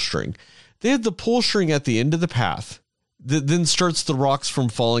the pull string. They had the pull string at the end of the path that then starts the rocks from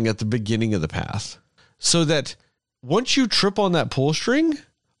falling at the beginning of the path. So that once you trip on that pull string,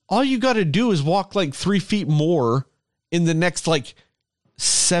 all you got to do is walk like 3 feet more in the next like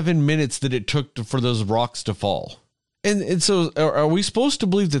 7 minutes that it took for those rocks to fall. And so are we supposed to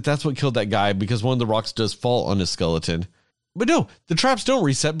believe that that's what killed that guy because one of the rocks does fall on his skeleton? But no, the traps don't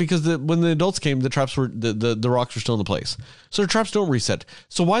reset because when the adults came, the traps were the rocks were still in the place. So the traps don't reset.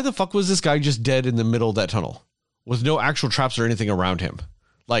 So why the fuck was this guy just dead in the middle of that tunnel with no actual traps or anything around him,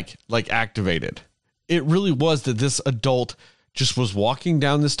 like activated? It really was that this adult just was walking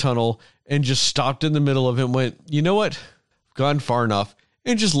down this tunnel and just stopped in the middle of it and went, you know what? I've gone far enough,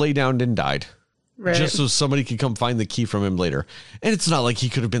 and just lay down and died. Right. Just so somebody could come find the key from him later. And it's not like he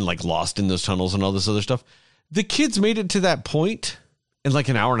could have been like lost in those tunnels and all this other stuff. The kids made it to that point in like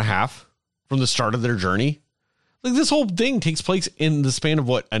an hour and a half from the start of their journey. Like this whole thing takes place in the span of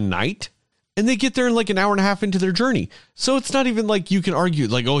what, a night? And they get there in like an hour and a half into their journey. So it's not even like you can argue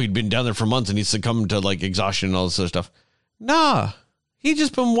like, oh, he'd been down there for months and he's succumbed to like exhaustion and all this other stuff. Nah, he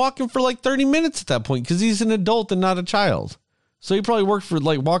just been walking for like 30 minutes at that point because he's an adult and not a child. So he probably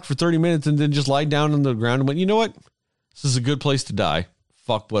walked for 30 minutes and then just lied down on the ground and went, you know what? This is a good place to die.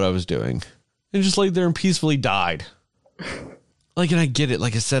 Fuck what I was doing. And just laid there and peacefully died. Like, and I get it.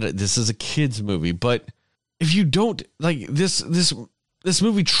 Like I said, this is a kid's movie, but if you don't like this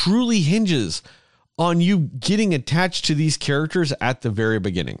movie truly hinges on you getting attached to these characters at the very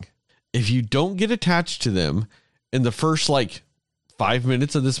beginning. If you don't get attached to them in the first like 5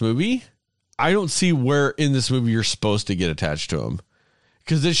 minutes of this movie, I don't see where in this movie you're supposed to get attached to them,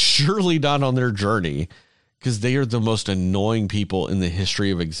 because it's surely not on their journey, because they are the most annoying people in the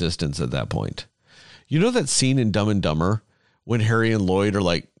history of existence at that point. You know that scene in Dumb and Dumber when Harry and Lloyd are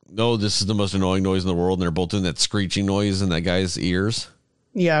like, no, this is the most annoying noise in the world, and they're both doing that screeching noise in that guy's ears?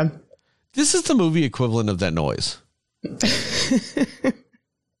 Yeah. This is the movie equivalent of that noise.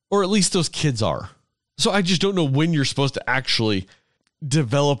 Or at least those kids are. So I just don't know when you're supposed to actually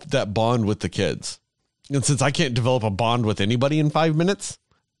develop that bond with the kids. And since I can't develop a bond with anybody in 5 minutes,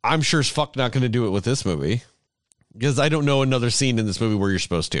 I'm sure as fuck not going to do it with this movie, because I don't know another scene in this movie where you're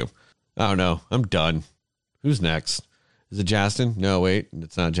supposed to. I don't know. I'm done. Who's next? Is it Justin? No, wait,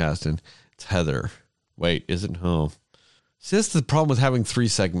 it's not Justin. It's Heather. Wait, is it? Oh, see, that's the problem with having 3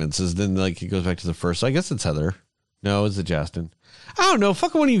 segments, is then like it goes back to the first. So I guess it's Heather. No, is it Justin? I don't know.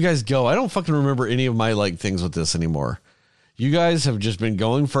 Fucking one of you guys go. I don't fucking remember any of my like things with this anymore. You guys have just been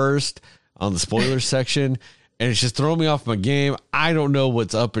going first on the spoilers section, and it's just throwing me off my game. I don't know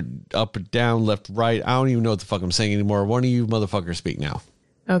what's up and down, left, right. I don't even know what the fuck I'm saying anymore. One of you motherfuckers speak now.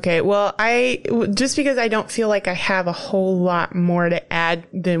 Okay, well, just because I don't feel like I have a whole lot more to add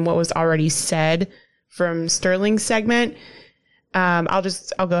than what was already said from Sterling's segment, I'll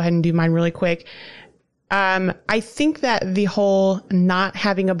go ahead and do mine really quick. I think that the whole not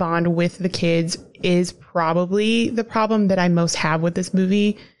having a bond with the kids is probably the problem that I most have with this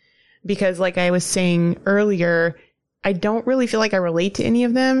movie, because like I was saying earlier, I don't really feel like I relate to any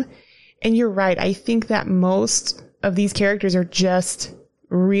of them. And you're right. I think that most of these characters are just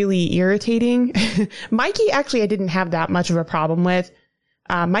really irritating. Mikey, actually, I didn't have that much of a problem with.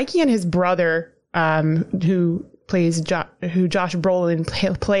 Mikey and his brother, who Josh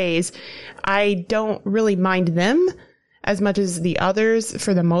Brolin plays, I don't really mind them as much as the others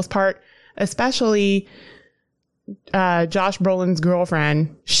for the most part, especially Josh Brolin's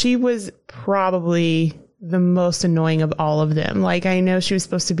girlfriend. She was probably the most annoying of all of them. Like, I know she was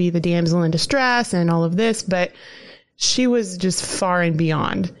supposed to be the damsel in distress and all of this, but she was just far and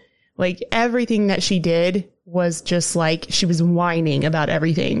beyond. Like, everything that she did was just like, she was whining about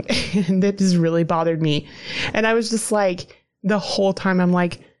everything. And that just really bothered me. And I was just like, the whole time I'm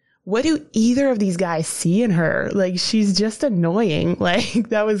like, what do either of these guys see in her? Like, she's just annoying. Like,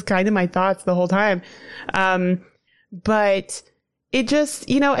 that was kind of my thoughts the whole time. But it just,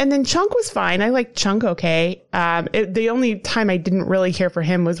 and then Chunk was fine. I liked Chunk okay. The only time I didn't really care for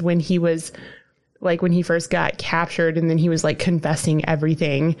him was when he was like, when he first got captured and then he was like confessing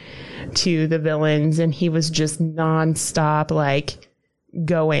everything to the villains, and he was just nonstop like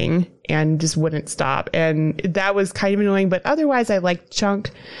going and just wouldn't stop. And that was kind of annoying, but otherwise I liked Chunk.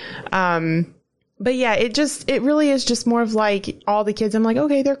 But yeah, it really is just more of like all the kids. I'm like,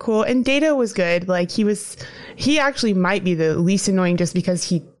 okay, they're cool. And Data was good. Like he actually might be the least annoying just because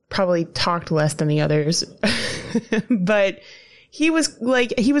he probably talked less than the others. But he was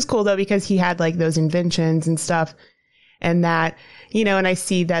cool though, because he had like those inventions and stuff, and that, and I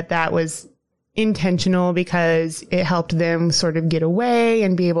see that was intentional because it helped them sort of get away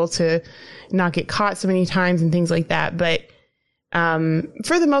and be able to not get caught so many times and things like that. But,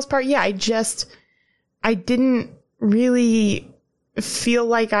 for the most part, yeah, I didn't really feel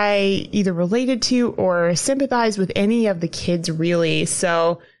like I either related to or sympathized with any of the kids really.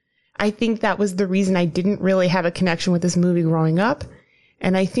 So I think that was the reason I didn't really have a connection with this movie growing up.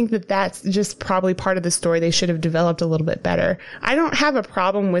 And I think that that's just probably part of the story they should have developed a little bit better. I don't have a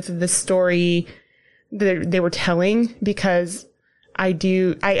problem with the story that they were telling, because I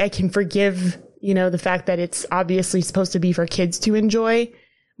can forgive, the fact that it's obviously supposed to be for kids to enjoy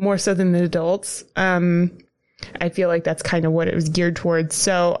more so than the adults. I feel like that's kind of what it was geared towards.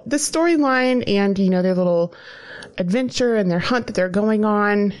 So the storyline and, their little adventure and their hunt that they're going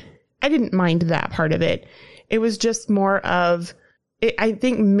on, I didn't mind that part of it. It was just more of, I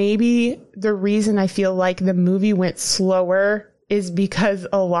think maybe the reason I feel like the movie went slower is because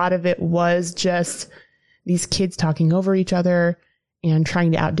a lot of it was just these kids talking over each other and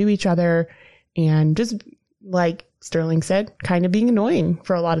trying to outdo each other and just, like Sterling said, kind of being annoying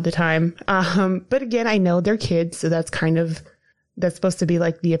for a lot of the time. But again, I know they're kids, so that's supposed to be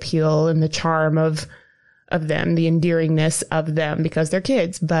like the appeal and the charm of them, the endearingness of them because they're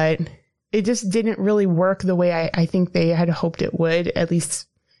kids. But it just didn't really work the way I think they had hoped it would, at least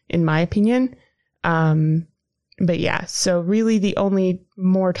in my opinion. But yeah, so really the only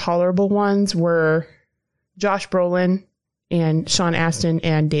more tolerable ones were Josh Brolin and Sean Astin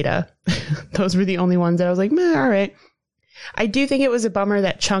and Data. Those were the only ones that I was like, meh, all right. I do think it was a bummer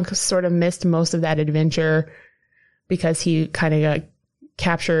that Chunk sort of missed most of that adventure because he kind of got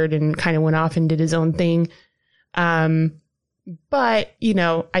captured and kind of went off and did his own thing. But,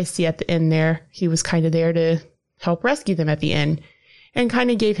 I see at the end there, he was kind of there to help rescue them at the end and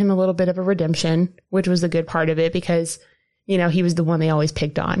kind of gave him a little bit of a redemption, which was the good part of it because he was the one they always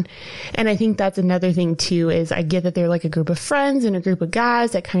picked on. And I think that's another thing too, is I get that they're like a group of friends and a group of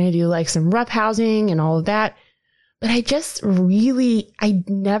guys that kind of do like some roughhousing and all of that. But I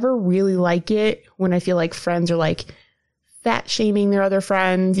never really like it when I feel like friends are like fat shaming their other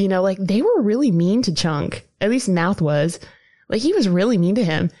friends, like they were really mean to Chunk. At least Mouth was. Like he was really mean to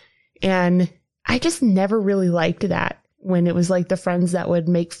him. And I just never really liked that. When it was like the friends that would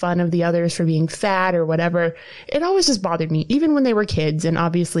make fun of the others for being fat or whatever, it always just bothered me, even when they were kids. And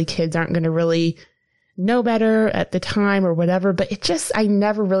obviously kids aren't going to really know better at the time or whatever, but I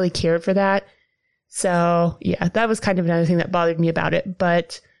never really cared for that. So yeah, that was kind of another thing that bothered me about it.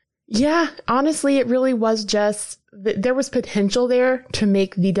 But yeah, honestly, it really was just, there was potential there to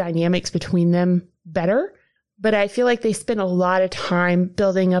make the dynamics between them better. But I feel like they spent a lot of time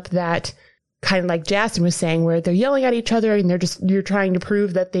building up that, kind of like Justin was saying, where they're yelling at each other and you're trying to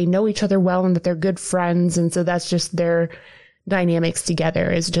prove that they know each other well and that they're good friends. And so that's just their dynamics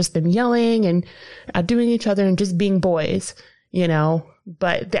together, is just them yelling and outdoing each other and just being boys,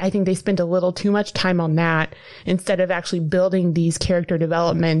 but I think they spent a little too much time on that instead of actually building these character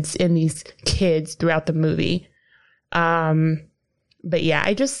developments in these kids throughout the movie. But yeah,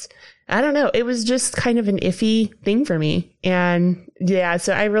 I don't know. It was just kind of an iffy thing for me. And yeah,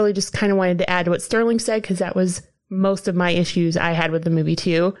 so I really just kind of wanted to add what Sterling said, because that was most of my issues I had with the movie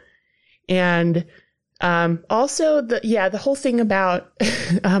too. And also the whole thing about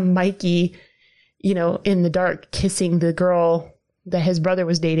Mikey, in the dark kissing the girl that his brother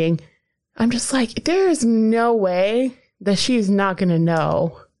was dating. I'm just like, there is no way that she is not going to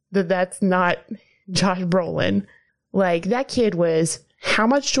know that that's not Josh Brolin. Like, that kid was how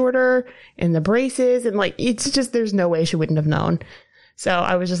much shorter, and the braces, and like, it's just, there's no way she wouldn't have known. So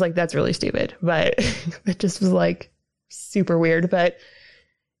I was just like, that's really stupid, but it just was like super weird. But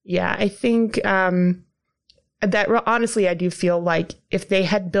yeah, I think that honestly, I do feel like if they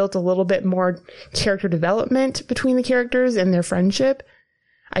had built a little bit more character development between the characters and their friendship,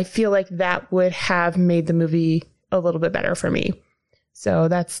 I feel like that would have made the movie a little bit better for me. So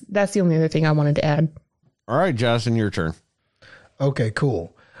that's the only other thing I wanted to add. All right, Justin, your turn. Okay,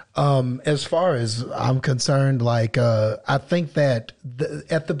 cool. As far as I'm concerned, like, I think that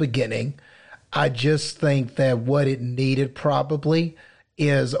at the beginning, I just think that what it needed probably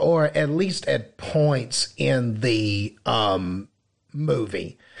is, or at least at points in the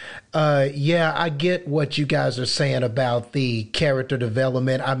movie. Yeah, I get what you guys are saying about the character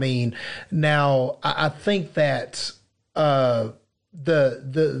development. I mean, now I think that the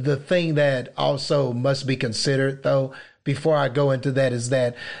thing that also must be considered, though, before I go into that, is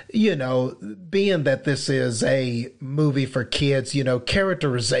that, being that this is a movie for kids,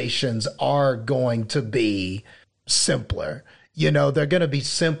 characterizations are going to be simpler. They're going to be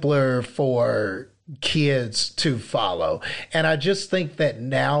simpler for kids to follow. And I just think that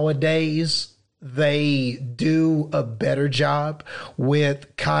nowadays they do a better job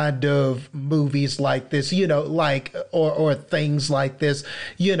with kind of movies like this, or things like this.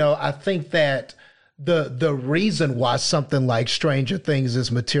 I think that the reason why something like Stranger Things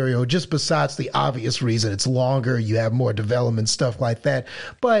is material, just besides the obvious reason it's longer, you have more development, stuff like that.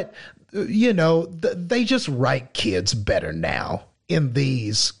 But, they just write kids better now in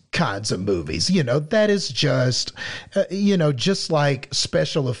these kinds of movies. That is just, just like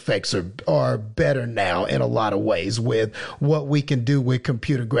special effects are better now in a lot of ways with what we can do with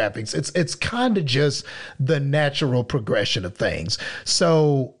computer graphics. It's kind of just the natural progression of things.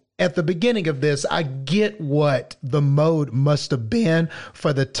 So at the beginning of this, I get what the mode must have been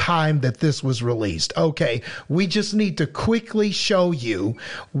for the time that this was released. Okay, we just need to quickly show you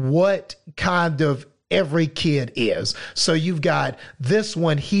what kind of every kid is. So you've got this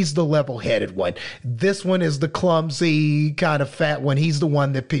one, he's the level-headed one. This one is the clumsy kind of fat one. He's the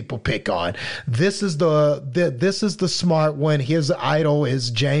one that people pick on. This is the smart one. His idol is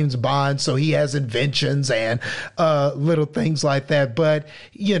James Bond, so he has inventions and little things like that. But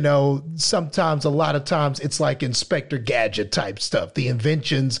you know, sometimes, a lot of times, it's like Inspector Gadget type stuff. The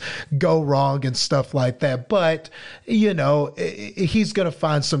inventions go wrong and stuff like that. But you know, he's going to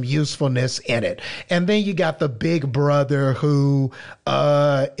find some usefulness in it. And then you got the big brother who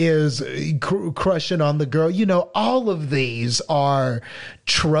is crushing on the girl. You know, all of these are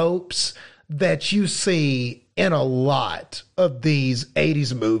tropes that you see in a lot of these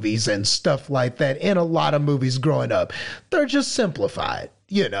 80s movies and stuff like that, in a lot of movies growing up. They're just simplified,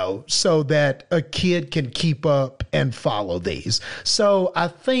 you know, so that a kid can keep up and follow these. So I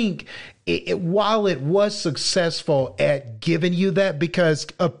think while it was successful at giving you that,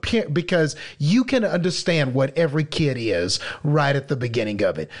 because you can understand what every kid is right at the beginning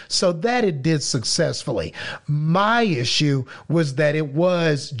of it, so that it did successfully. My issue was that it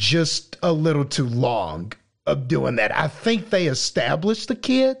was just a little too long of doing that. I think they established the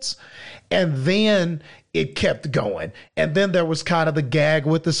kids and then it kept going. And then there was kind of the gag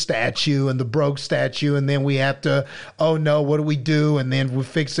with the statue and the broke statue. And then we have to, oh no, what do we do? And then we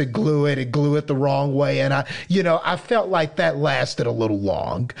fix it, glue it the wrong way. And I felt like that lasted a little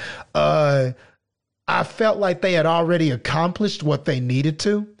long. I felt like they had already accomplished what they needed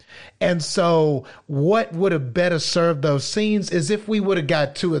to. And so what would have better served those scenes is if we would have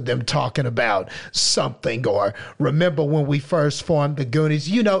got two of them talking about something, or remember when we first formed the Goonies,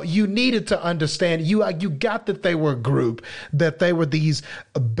 you know, you needed to understand, you got that they were a group, that they were these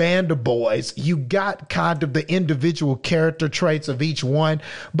band of boys. You got kind of the individual character traits of each one,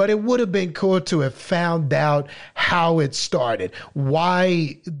 but it would have been cool to have found out how it started,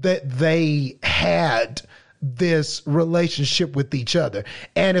 why that they had this relationship with each other.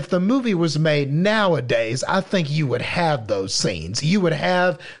 And if the movie was made nowadays, I think you would have those scenes. You would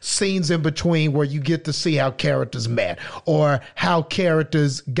have scenes in between where you get to see how characters met, or how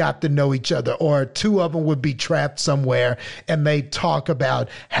characters got to know each other, or two of them would be trapped somewhere and they talk about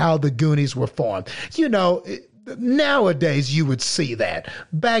how the Goonies were formed. You know, nowadays you would see that.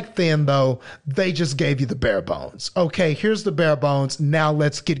 Back then, though, they just gave you the bare bones. Okay, here's the bare bones. Now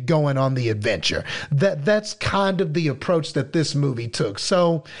let's get going on the adventure. That's kind of the approach that this movie took.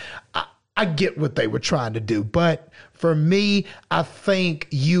 So I get what they were trying to do, but for me, I think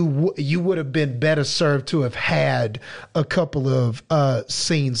you would have been better served to have had a couple of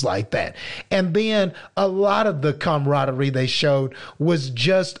scenes like that. And then a lot of the camaraderie they showed was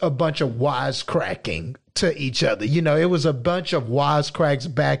just a bunch of wisecracking to each other. You know, it was a bunch of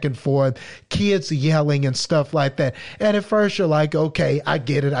wisecracks back and forth, kids yelling and stuff like that. And at first you're like, okay, I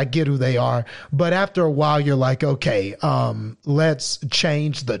get it. I get who they are. But after a while, you're like, okay, let's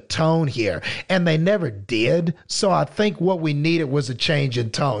change the tone here. And they never did. So I think what we needed was a change in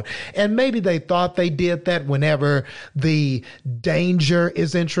tone. And maybe they thought they did that whenever the danger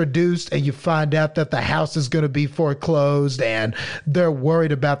is introduced and you find out that the house is going to be foreclosed and they're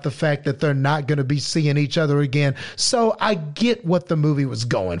worried about the fact that they're not going to be seeing each other again. So I get what the movie was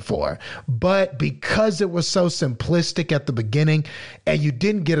going for, but because it was so simplistic at the beginning and you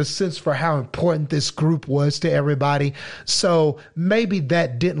didn't get a sense for how important this group was to everybody, so maybe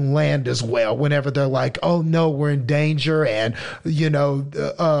that didn't land as well whenever they're like, oh no, we're in danger, and you know,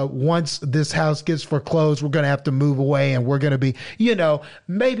 once this house gets foreclosed, we're going to have to move away, and we're going to be, you know,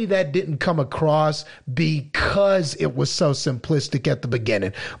 maybe that didn't come across because it was so simplistic at the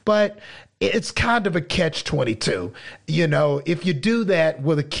beginning. But it's kind of a catch-22. You know, if you do that,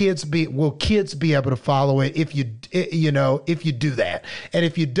 will kids be able to follow it if you do that? And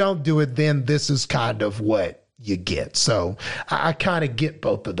if you don't do it, then this is kind of what you get. So I kind of get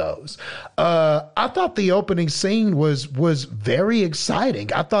both of those. I thought the opening scene was very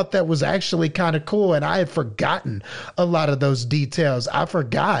exciting. I thought that was actually kind of cool, and I had forgotten a lot of those details. I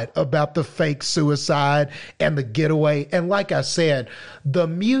forgot about the fake suicide and the getaway. And like I said, the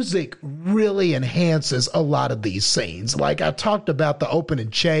music really enhances a lot of these scenes. Like I talked about the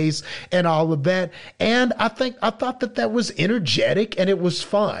opening chase and all of that, and I thought that was energetic and it was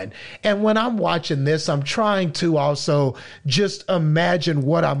fun. And when I'm watching this, I'm trying trying to also just imagine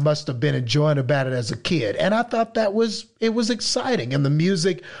what I must have been enjoying about it as a kid. And I thought it was exciting. And the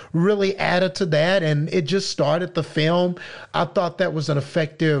music really added to that. And it just started the film. I thought that was an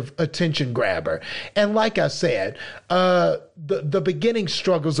effective attention grabber. And like I said, the beginning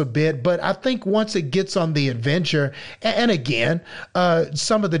struggles a bit, but I think once it gets on the adventure, and again,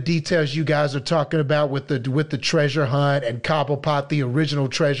 some of the details you guys are talking about with the treasure hunt and Cobblepot, the original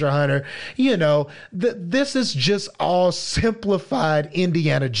treasure hunter, this is just all simplified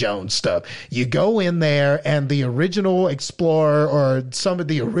Indiana Jones stuff. You go in there and the original explorer or some of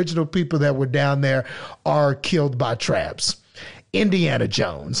the original people that were down there are killed by traps. Indiana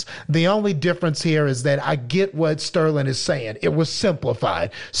Jones. The only difference here is that I get what Sterling is saying. It was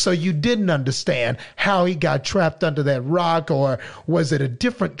simplified. So you didn't understand how he got trapped under that rock, or was it a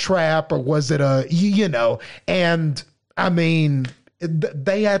different trap, or was it and I mean,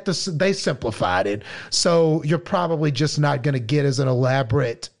 they simplified it. So you're probably just not going to get as an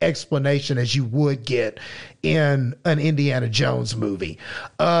elaborate explanation as you would get in an Indiana Jones movie.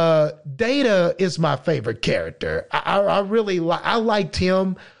 Data is my favorite character. I really I liked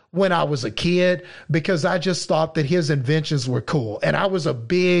him when I was a kid because I just thought that his inventions were cool. And I was a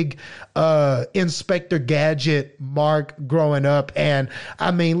big Inspector Gadget mark growing up. And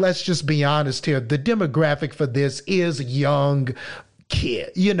I mean, let's just be honest here. The demographic for this is young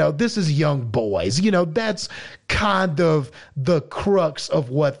kid. This is young boys. That's kind of the crux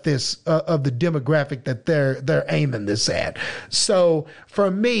of what this of the demographic that they're aiming this at. So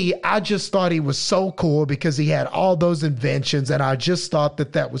for me, I just thought he was so cool because he had all those inventions, and I just thought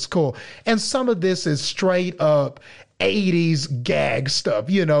that was cool. And some of this is straight up 80s gag stuff,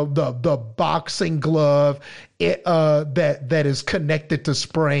 the boxing glove that is connected to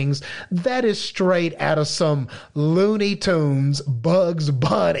springs. That is straight out of some Looney Tunes, Bugs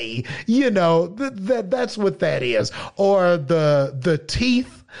Bunny, that's what that is. Or the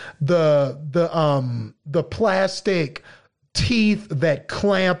teeth, the plastic teeth that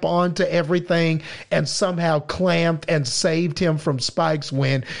clamp onto everything and somehow clamped and saved him from spikes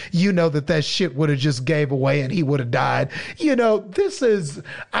when that shit would have just gave away and he would have died. This is,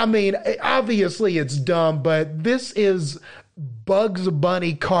 I mean, obviously it's dumb, but this is Bugs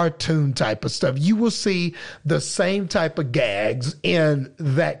Bunny cartoon type of stuff. You will see the same type of gags in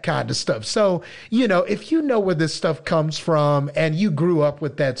that kind of stuff. So, if you know where this stuff comes from and you grew up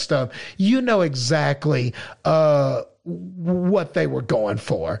with that stuff, exactly what they were going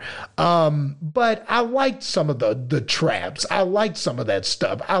for. But I liked some of the traps. I liked some of that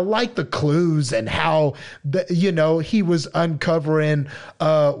stuff. I liked the clues and how he was uncovering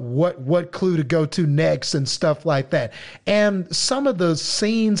what clue to go to next and stuff like that. And some of the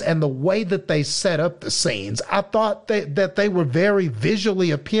scenes and the way that they set up the scenes, I thought that they were very visually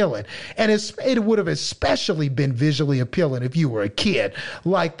appealing. And it would have especially been visually appealing if you were a kid.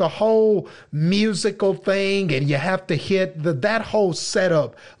 Like the whole musical thing, and you have to hit that whole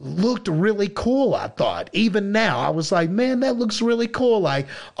setup looked really cool. I thought even now I was like, man, that looks really cool. Like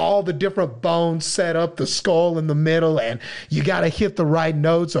all the different bones set up, the skull in the middle, and you got to hit the right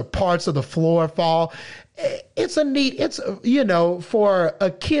notes or parts of the floor fall. For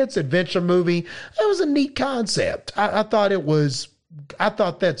a kid's adventure movie, it was a neat concept. I thought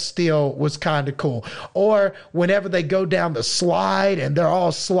that still was kind of cool. Or whenever they go down the slide and they're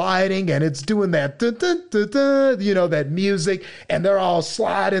all sliding and it's doing that, that music, and they're all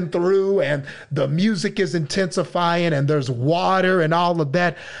sliding through and the music is intensifying and there's water and all of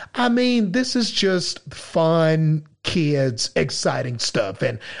that. I mean, this is just fun, kids, exciting stuff.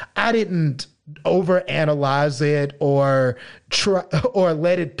 And I didn't overanalyze it or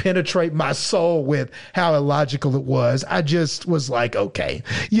let it penetrate my soul with how illogical it was. I just was like, okay,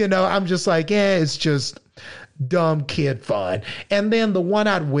 I'm just like, it's just dumb kid fun. And then the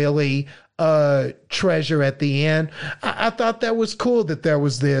One-Eyed Willie treasure at the end, I thought that was cool that there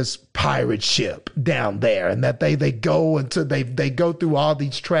was this pirate ship down there and that they go until they go through all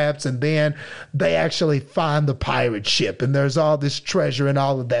these traps and then they actually find the pirate ship and there's all this treasure and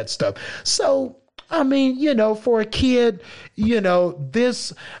all of that stuff. So, I mean, for a kid,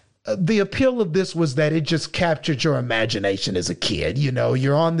 the appeal of this was that it just captured your imagination as a kid.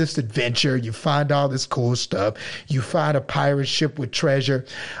 You're on this adventure, you find all this cool stuff, you find a pirate ship with treasure.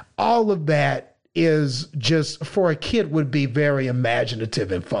 All of that is just for a kid would be very imaginative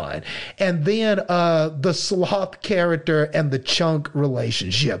and fun. And then the Sloth character and the Chunk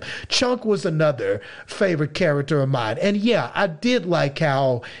relationship. Chunk was another favorite character of mine. And yeah, I did like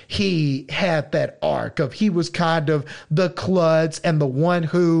how he had that arc of he was kind of the klutz and the one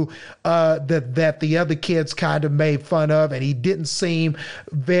who that the other kids kind of made fun of, and he didn't seem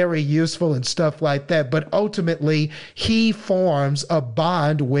very useful and stuff like that. But ultimately, he forms a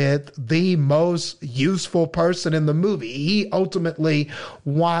bond with the most useful person in the movie. He ultimately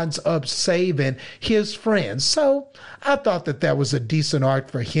winds up saving his friends. So I thought that was a decent arc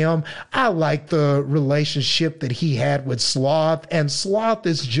for him. I like the relationship that he had with Sloth, and Sloth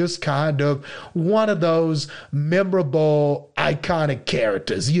is just kind of one of those memorable, iconic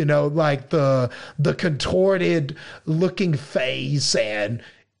characters, you know, like the contorted looking face, and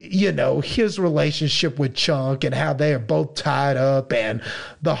you know, his relationship with Chunk and how they are both tied up, and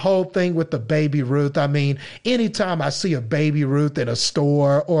the whole thing with the Baby Ruth. I mean, anytime I see a Baby Ruth in a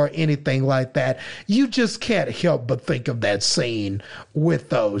store or anything like that, you just can't help but think of that scene with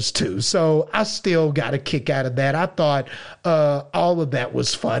those two. So I still got a kick out of that. I thought all of that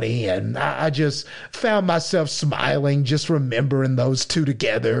was funny, and I just found myself smiling just remembering those two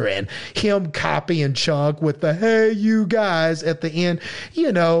together, and him copying Chunk with the "hey you guys" at the end.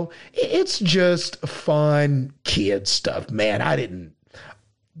 You know, it's just fun kid stuff, man. I didn't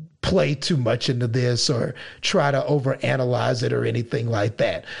play too much into this or try to overanalyze it or anything like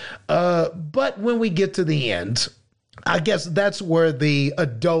that. But when we get to the end, I guess that's where the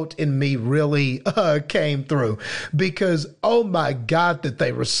adult in me really came through, because, oh my God, that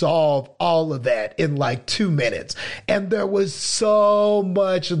they resolve all of that in like 2 minutes. And there was so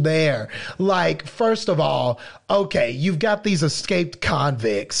much there. Like, first of all, okay, you've got these escaped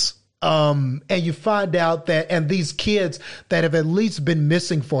convicts. And you find out that, and these kids that have at least been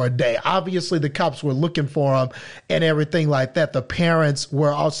missing for a day, obviously the cops were looking for them and everything like that. The parents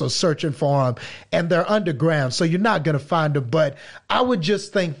were also searching for them, and they're underground, so you're not going to find them. But I would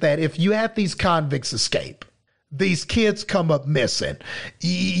just think that if you had these convicts escape, these kids come up missing,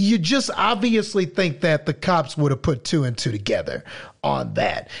 you just obviously think that the cops would have put 2 and 2 together on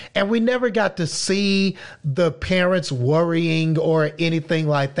that. And we never got to see the parents worrying or anything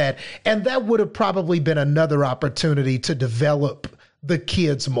like that. And that would have probably been another opportunity to develop the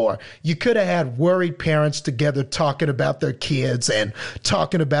kids more. You could have had worried parents together talking about their kids and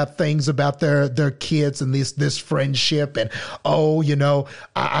talking about things about their kids and this friendship. And, oh, you know,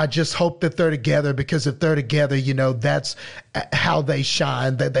 I just hope that they're together, because if they're together, you know, that's how they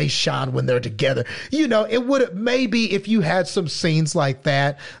shine, that they shine when they're together. You know, it would have, maybe if you had some scenes like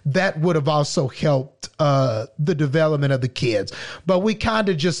that, that would have also helped the development of the kids. But we kind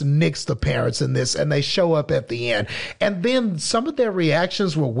of just nixed the parents in this, and they show up at the end. And then some of their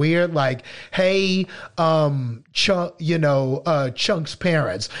reactions were weird, like, hey, Chunk's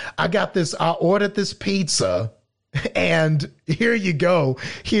parents, I ordered this pizza, and here you go.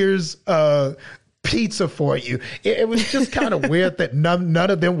 Here's pizza for you. It was just kind of weird that none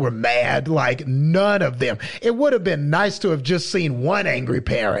of them were mad, like none of them. It would have been nice to have just seen one angry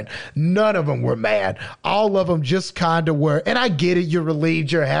parent. None of them were mad. All of them just kind of were. And I get it. You're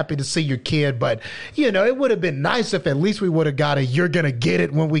relieved. You're happy to see your kid. But, you know, it would have been nice if at least we would have got a "you're going to get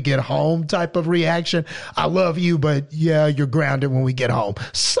it when we get home" type of reaction. I love you, but yeah, you're grounded when we get home.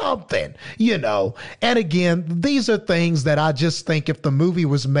 Something, you know. And again, these are things that I just think if the movie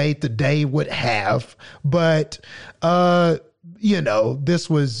was made today would have. But, you know, this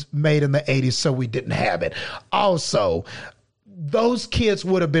was made in the 80s, so we didn't have it. Also, those kids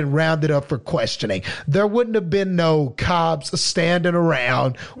would have been rounded up for questioning. There wouldn't have been no cops standing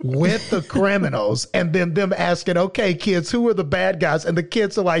around with the criminals and then them asking, okay, kids, who are the bad guys? And the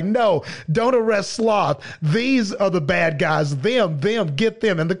kids are like, no, don't arrest Sloth. These are the bad guys. Them, get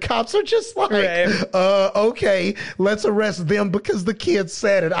them. And the cops are just like, right. Okay, let's arrest them because the kids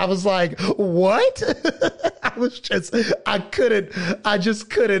said it. I was like, what? I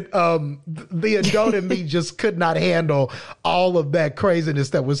just couldn't, the adult in me just could not handle all of that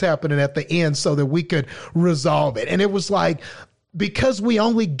craziness that was happening at the end so that we could resolve it. And it was like, because we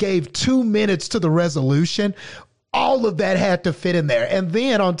only gave 2 minutes to the resolution, all of that had to fit in there. And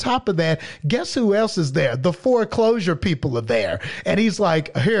then on top of that, guess who else is there? The foreclosure people are there. And he's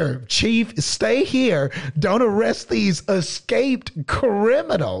like, here, chief, stay here. Don't arrest these escaped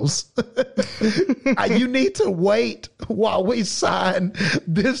criminals. You need to wait while we sign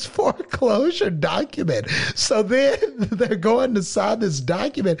this foreclosure document. So then they're going to sign this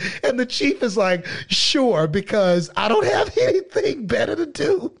document. And the chief is like, sure, because I don't have anything better to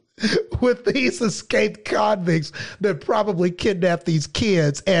do with these escaped convicts that probably kidnapped these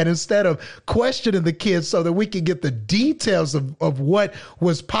kids. And instead of questioning the kids so that we can get the details of what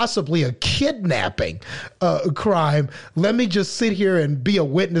was possibly a kidnapping crime, let me just sit here and be a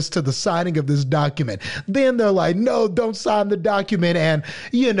witness to the signing of this document. Then they're like, no, don't sign the document. And,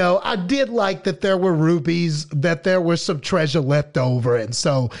 you know, I did like that there were rubies, that there was some treasure left over. And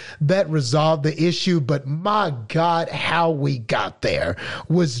so that resolved the issue. But my God, how we got there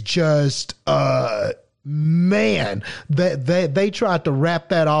was just, man, they tried to wrap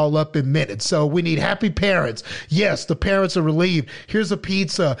that all up in minutes. So we need happy parents. Yes, the parents are relieved. Here's a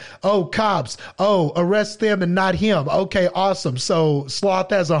pizza. Oh, cops. Oh, arrest them and not him. Okay, awesome. So Sloth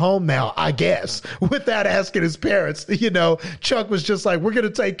has a home now, I guess, without asking his parents. You know, Chuck was just like, we're going to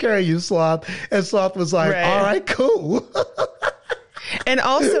take care of you, Sloth. And Sloth was like, right. All right, cool. And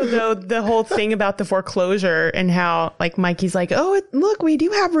also, though, the whole thing about the foreclosure and how, like, Mikey's like, oh, look, we do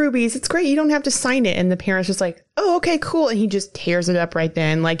have rubies. It's great. You don't have to sign it. And the parent's just like, oh, okay, cool. And he just tears it up right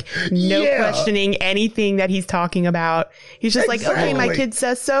then. Like, no questioning anything that he's talking about. He's just like, okay, my kid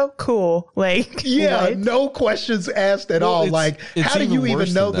says so. Cool. Like, yeah, what? No questions asked at all. Like, how do you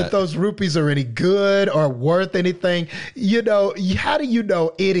even know that those rupees are any good or worth anything? You know, how do you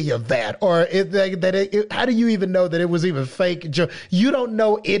know any of that? Or how do you even know that it was even fake? You don't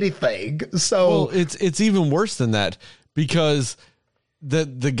know anything. So, well, it's even worse than that, because the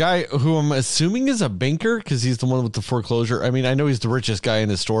guy who I'm assuming is a banker, because he's the one with the foreclosure. I mean, I know he's the richest guy in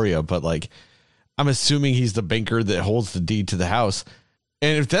Astoria, but like, I'm assuming he's the banker that holds the deed to the house.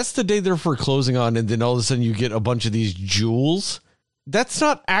 And if that's the day they're foreclosing on, and then all of a sudden you get a bunch of these jewels, that's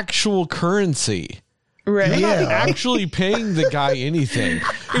not actual currency. Right. You're not actually paying the guy anything.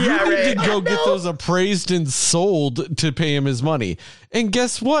 You need to go get those appraised and sold to pay him his money. And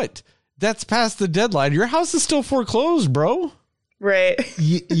guess what? That's past the deadline. Your house is still foreclosed, bro. Right.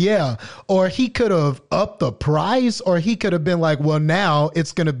 Yeah. Or he could have upped the price, or he could have been like, well, now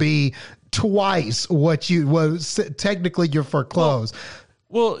it's going to be twice what you was technically you're foreclosed.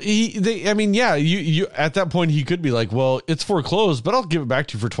 Well, you at that point he could be like, well, it's foreclosed, but I'll give it back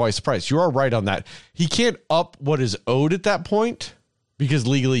to you for twice the price. You are right on that. He can't up what is owed at that point, because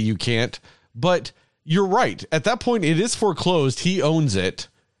legally you can't. But you're right. At that point, it is foreclosed. He owns it.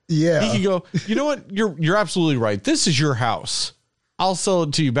 Yeah. He can go, you know what? You're absolutely right. This is your house. I'll sell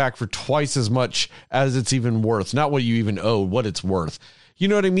it to you back for twice as much as it's even worth. Not what you even owe, what it's worth. You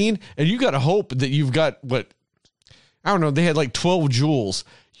know what I mean? And you got to hope that you've got I don't know, they had like 12 jewels.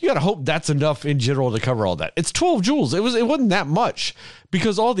 You got to hope that's enough in general to cover all that. It's 12 jewels. It wasn't that much,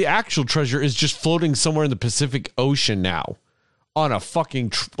 because all the actual treasure is just floating somewhere in the Pacific Ocean now on a fucking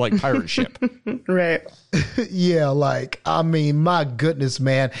pirate ship. Right. Yeah. Like, I mean, my goodness,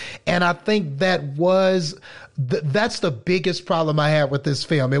 man. And I think that was that's the biggest problem I had with this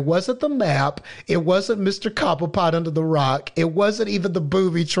film. It wasn't the map. It wasn't Mr. Cobblepot under the rock. It wasn't even the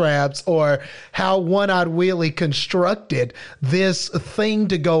booby traps or how One-Eyed Willie constructed this thing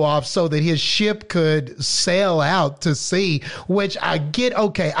to go off so that his ship could sail out to sea, which I get.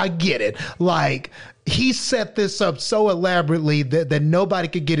 Okay, I get it. Like, he set this up so elaborately that nobody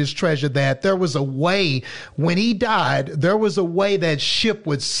could get his treasure, that there was a way when he died, there was a way that ship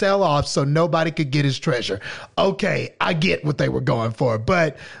would sell off so nobody could get his treasure. Okay, I get what they were going for.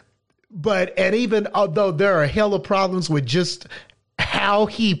 But and even although there are hella problems with just how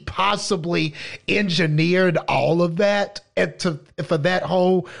he possibly engineered all of that and for that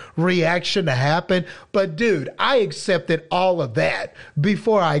whole reaction to happen. But dude, I accepted all of that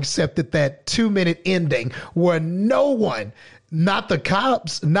before I accepted that 2-minute ending where no one, not the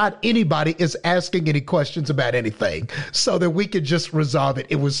cops, not anybody, is asking any questions about anything so that we could just resolve it.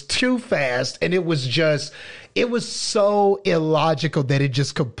 It was too fast, and it was so illogical that it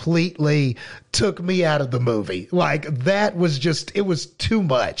just completely took me out of the movie. Like, that was just, it was too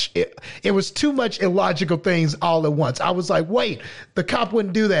much. It was too much illogical things all at once. I was like, wait, the cop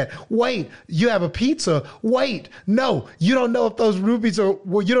wouldn't do that. Wait, you have a pizza. Wait, no, you don't know if those rubies are,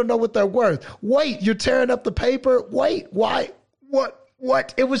 well, you don't know what they're worth. Wait, you're tearing up the paper. Wait, why?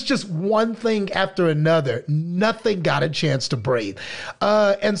 What? It was just one thing after another. Nothing got a chance to breathe.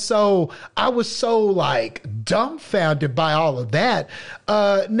 And so I was so like dumbfounded by all of that.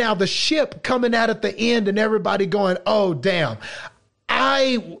 Now the ship coming out at the end and everybody going, oh, damn.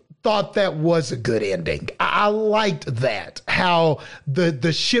 I thought that was a good ending. I liked that, how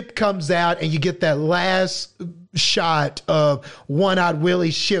the ship comes out and you get that last shot of One-Eyed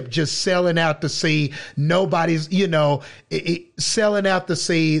Willie's ship just sailing out to sea. Nobody's, sailing out to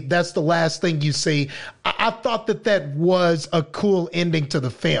sea. That's the last thing you see. I thought that was a cool ending to the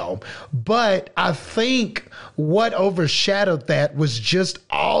film, but I think what overshadowed that was just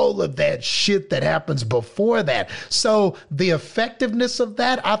all of that shit that happens before that. So the effectiveness of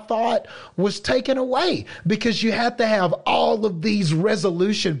that, I thought, was taken away because you had to have all of these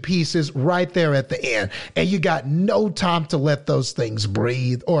resolution pieces right there at the end, and you got no time to let those things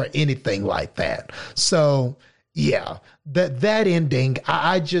breathe or anything like that. So yeah, that ending,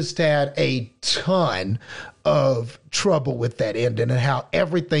 I just had a ton of trouble with that ending and how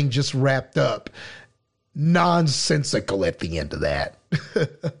everything just wrapped up nonsensical at the end of that.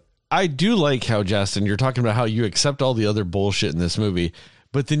 I do like how, Justin, you're talking about how you accept all the other bullshit in this movie,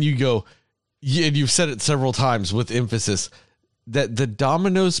 but then you go, and you've said it several times with emphasis, that the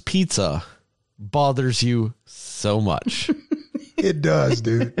Domino's pizza bothers you so much. It does,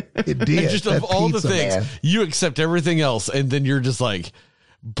 dude. It did. And just of all the things, man, you accept everything else, and then you're just like,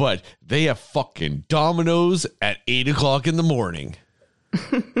 but they have fucking Domino's at 8 o'clock in the morning.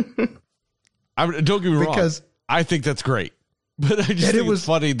 Don't get me wrong. I think that's great. But I just think it's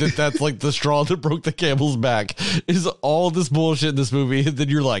funny that that's like the straw that broke the camel's back is all this bullshit in this movie. And then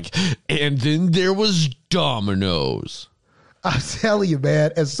you're like, and then there was Domino's. I'm telling you,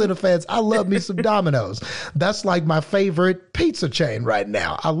 man, as Cinefans, I love me some Domino's. That's like my favorite pizza chain right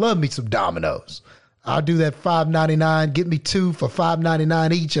now. I love me some Domino's. I'll do that $5.99, get me 2 for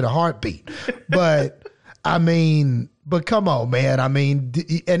 $5.99 each in a heartbeat. But but come on, man.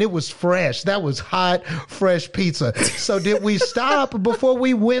 And it was fresh. That was hot, fresh pizza. So did we stop before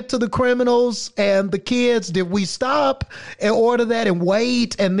we went to the criminals and the kids? Did we stop and order that and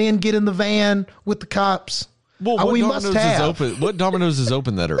wait and then get in the van with the cops? Well, what Domino's is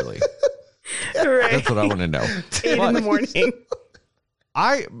open that early? Right. That's what I want to know. 8 in the morning.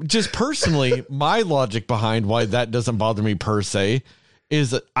 I just personally, my logic behind why that doesn't bother me per se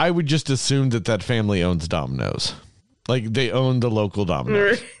is that I would just assume that family owns Domino's. Like they own the local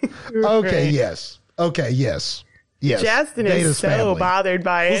Domino's. Right. Okay. Yes. Okay. Yes. Yes. Justin is so bothered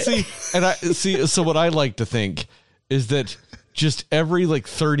by it. So what I like to think is that just every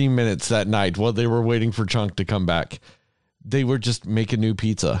 30 minutes that night while they were waiting for Chunk to come back, they would just make a new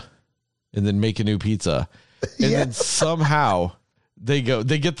pizza and then make a new pizza. And then somehow they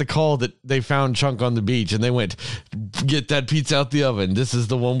get the call that they found Chunk on the beach and they went, get that pizza out the oven. This is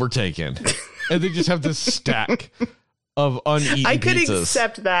the one we're taking. And they just have this stack of uneaten pizzas. I could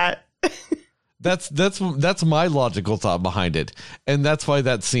accept that. That's my logical thought behind it. And that's why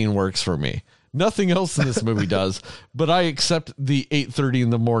that scene works for me. Nothing else in this movie does, but I accept the 8:30 in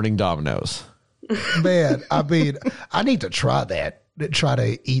the morning Domino's. Man, I need to try that. Try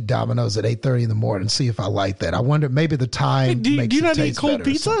to eat Domino's at 8:30 in the morning and see if I like that. I wonder, maybe the time do makes you it not taste eat cold better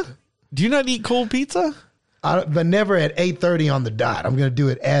pizza? Do you not eat cold pizza? But never at 8:30 on the dot. I'm going to do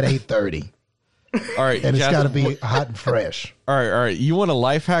it at 8:30. All right. And it's got to be hot and fresh. All right. You want a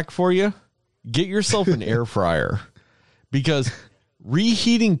life hack for you? Get yourself an air fryer because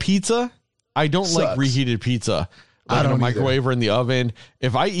reheating pizza, I don't sucks. like reheated pizza. Like in a microwave or in the oven.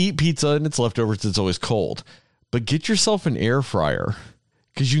 If I eat pizza and it's leftovers, it's always cold. But get yourself an air fryer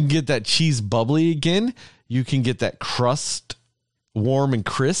because you can get that cheese bubbly again. You can get that crust warm and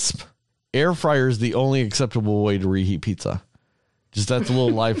crisp. Air fryer is the only acceptable way to reheat pizza. Just that's a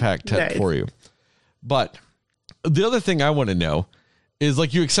little life hack tip for you. But the other thing I want to know is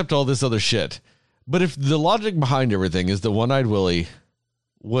you accept all this other shit. But if the logic behind everything is that One-Eyed Willie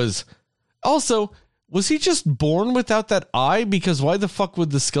was he just born without that eye? Because why the fuck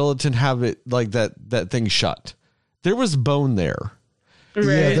would the skeleton have it like that thing shut? There was bone there.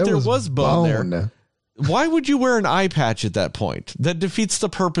 Right. Yeah, there was bone there. Why would you wear an eye patch at that point? That defeats the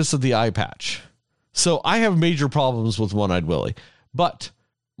purpose of the eye patch. So I have major problems with One-Eyed Willie. But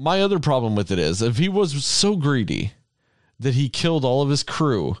my other problem with it is if he was so greedy that he killed all of his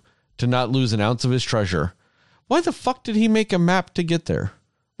crew to not lose an ounce of his treasure, why the fuck did he make a map to get there?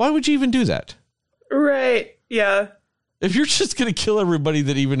 Why would you even do that? Right. Yeah. If you're just going to kill everybody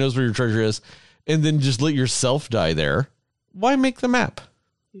that even knows where your treasure is and then just let yourself die there, why make the map?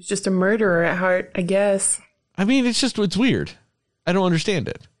 He's just a murderer at heart, I guess. It's weird. I don't understand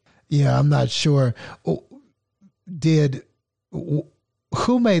it. Yeah, I'm not sure. Did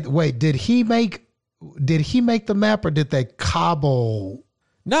he make the map or did they cobble?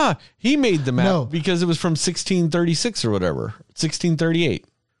 Nah, he made the map because it was from 1636 or whatever, 1638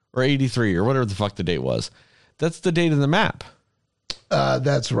 or 83 or whatever the fuck the date was. That's the date of the map.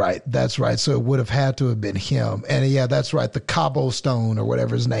 That's right. So it would have had to have been him. And yeah, that's right. The cobblestone or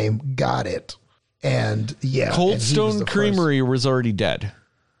whatever his name got it. And yeah, Cold and he was Stone the Creamery was already dead.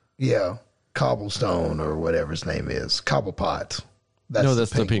 Yeah, Cobblestone or whatever his name is, Cobblepot.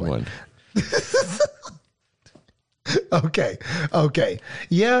 That's the penguin. Okay.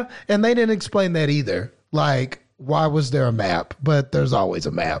 Yeah, and they didn't explain that either. Like, why was there a map? But there's always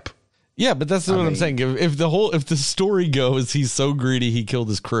a map. Yeah, but that's what I'm saying. If the story goes, he's so greedy he killed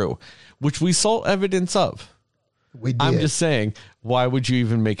his crew, which we saw evidence of. We did. I'm just saying, why would you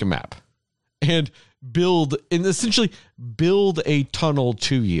even make a map and essentially build a tunnel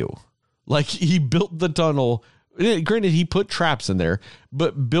to you? Like, he built the tunnel. Granted, he put traps in there,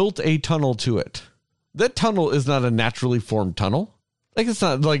 but built a tunnel to it. That tunnel is not a naturally formed tunnel. Like, it's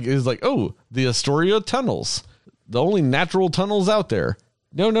not like, it's like, oh, the Astoria tunnels, the only natural tunnels out there.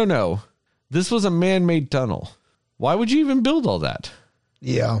 No. This was a man-made tunnel. Why would you even build all that?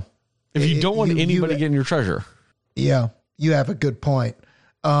 Yeah. If you don't want anybody getting your treasure. Yeah, you have a good point.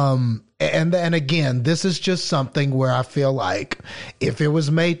 And again, this is just something where I feel like if it was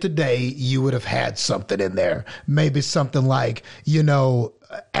made today, you would have had something in there. Maybe something like,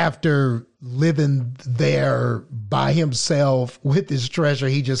 after living there by himself with his treasure,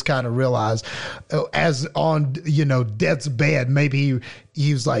 he just kind of realized as on, death's bed, maybe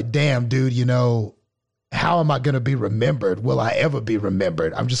he was like, damn, dude, how am I going to be remembered? Will I ever be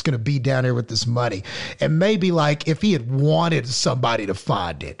remembered? I'm just going to be down here with this money. And maybe like if he had wanted somebody to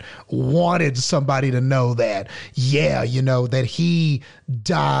find it, wanted somebody to know that, that he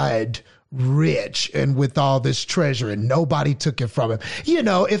died rich and with all this treasure and nobody took it from him.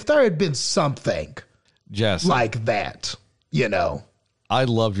 If there had been something like that, I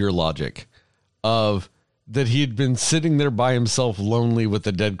love your logic of that he had been sitting there by himself lonely with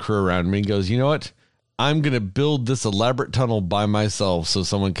the dead crew around me. He goes, you know what? I'm going to build this elaborate tunnel by myself so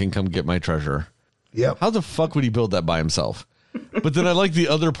someone can come get my treasure. Yep. How the fuck would he build that by himself? But then I like the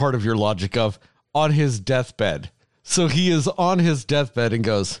other part of your logic of on his deathbed. So he is on his deathbed and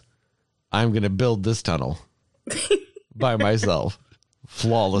goes, I'm going to build this tunnel by myself.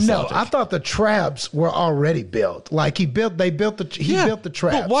 Flawless logic. I thought the traps were already built. Like he built the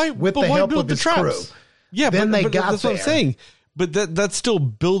traps with the help of his crew. Yeah, then they got that's there. what I'm saying. But that's still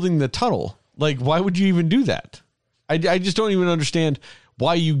building the tunnel. Like, why would you even do that? I just don't even understand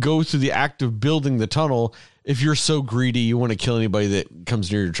why you go through the act of building the tunnel if you're so greedy you want to kill anybody that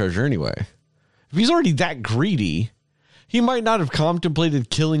comes near your treasure anyway. If he's already that greedy, he might not have contemplated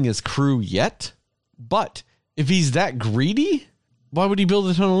killing his crew yet. But if he's that greedy, why would he build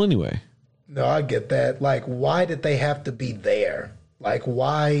the tunnel anyway? No, I get that. Like, why did they have to be there? Like,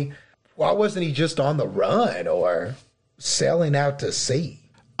 why wasn't he just on the run or sailing out to sea?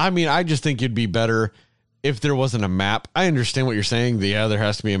 I mean, I just think it'd be better if there wasn't a map. I understand what you're saying. Yeah, there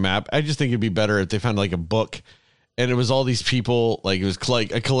has to be a map. I just think it'd be better if they found like a book and it was all these people, like it was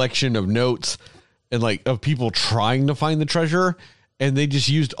like a collection of notes and like of people trying to find the treasure. And they just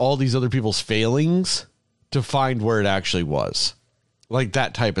used all these other people's failings to find where it actually was. Like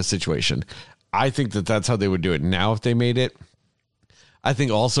that type of situation. I think that that's how they would do it now if they made it. I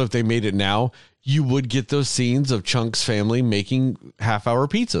think also if they made it now, you would get those scenes of Chunk's family making half-hour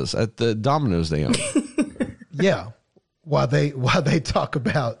pizzas at the Domino's they own. Yeah. While they talk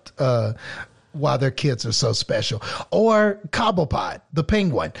about why their kids are so special. Or Cobblepot, the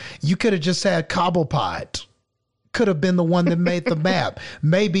penguin. You could have just had Cobblepot. Could have been the one that made the map.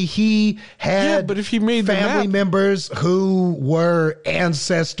 Maybe he had but if he made family members who were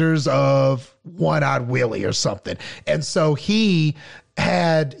ancestors of One-Eyed Willie or something. And so he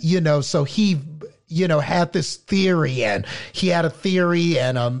had, had this theory and he had a theory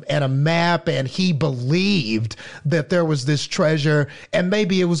and a map and he believed that there was this treasure. And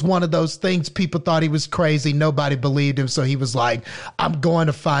maybe it was one of those things people thought he was crazy. Nobody believed him. So he was like, I'm going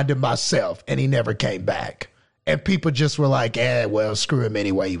to find him myself. And he never came back. And people just were like, well, screw him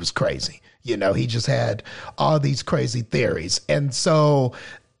anyway. He was crazy. He just had all these crazy theories. And so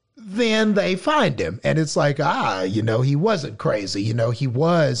then they find him and it's like, he wasn't crazy. He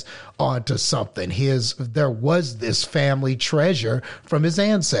was onto something. There was this family treasure from his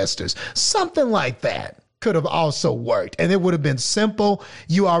ancestors. Something like that could have also worked. And it would have been simple.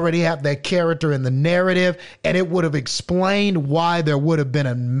 You already have that character in the narrative and it would have explained why there would have been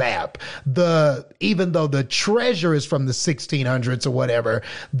a map. Even though the treasure is from the 1600s or whatever,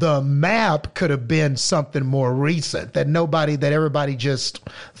 the map could have been something more recent that everybody just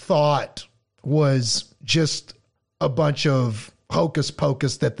thought was just a bunch of hocus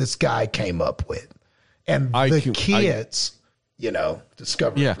pocus that this guy came up with. And kids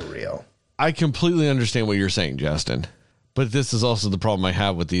discovered it for real. I completely understand what you're saying, Justin, but this is also the problem I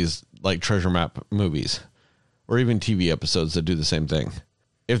have with these like treasure map movies or even TV episodes that do the same thing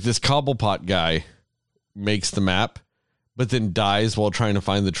if this Cobblepot guy makes the map, but then dies while trying to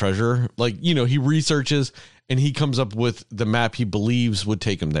find the treasure, like, you know, he researches and he comes up with the map he believes would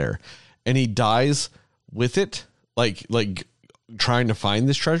take him there, and he dies with it, like trying to find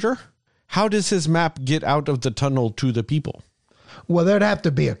this treasure. How does his map get out of the tunnel to the people? Well, there'd have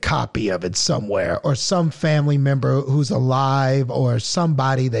to be a copy of it somewhere, or some family member who's alive, or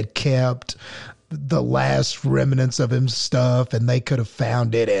somebody that kept the last remnants of his stuff, and they could have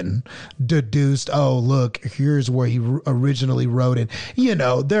found it and deduced, oh, look, here's where he originally wrote it. You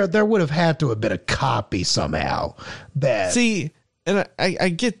know, there would have had to have been a copy somehow. That See, and I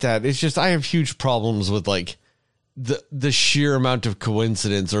get that. It's just I have huge problems with like the sheer amount of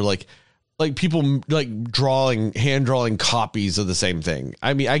coincidence, or like people like hand drawing copies of the same thing.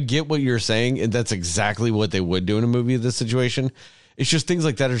 I mean, I get what you're saying, and that's exactly what they would do in a movie of this situation. It's just things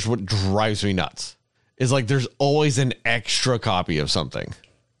like that is what drives me nuts. It's like there's always an extra copy of something,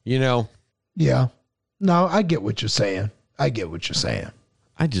 you know? Yeah. No, I get what you're saying. I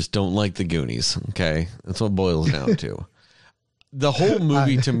just don't like the Goonies, okay? That's what it boils down to. The whole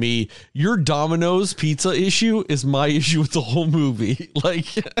movie, to me, your Domino's pizza issue is my issue with the whole movie. I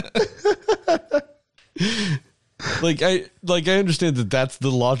understand that that's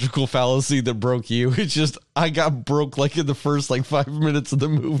the logical fallacy that broke you. It's just I got broke like in the first 5 minutes of the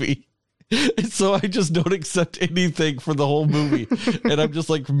movie. And so I just don't accept anything for the whole movie. And I'm just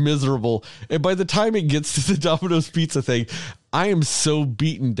miserable. And by the time it gets to the Domino's pizza thing, I am so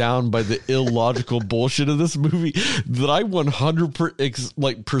beaten down by the illogical bullshit of this movie that I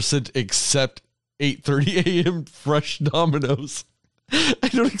 100% accept 8:30 a.m. fresh Domino's. I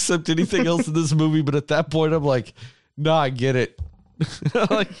don't accept anything else in this movie, but at that point I'm like, nah, I get it. It's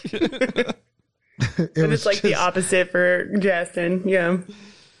like the opposite for Justin. Yeah.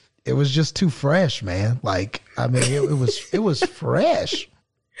 It was just too fresh, man. It was fresh.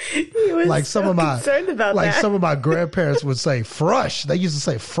 He was some of my grandparents would say frush. They used to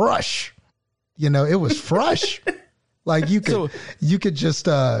say frush. You know, it was fresh. You could just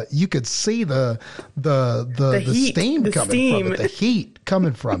you could see the steam coming from it, the heat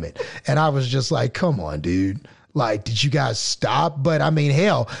coming from it. And I was just like, come on, dude. Did you guys stop? But I mean,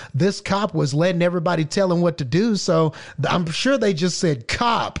 hell, this cop was letting everybody tell him what to do. So I'm sure they just said,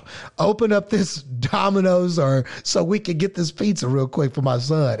 cop, open up this Domino's so we can get this pizza real quick for my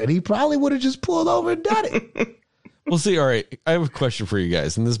son. And he probably would have just pulled over and done it. Well, see, all right. I have a question for you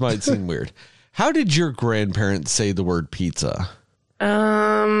guys, and this might seem weird. How did your grandparents say the word pizza?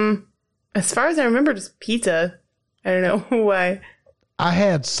 As far as I remember, just pizza. I don't know why. I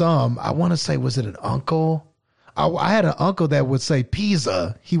had some. I want to say, was it an uncle? I had an uncle that would say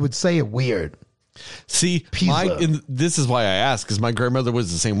pizza. He would say it weird. See, pizza. This is why I asked, because my grandmother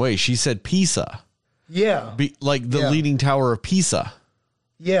was the same way. She said Pisa. Yeah. The Leaning Tower of Pisa.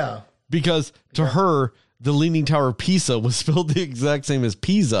 Yeah. Because to her, the Leaning Tower of Pisa was spelled the exact same as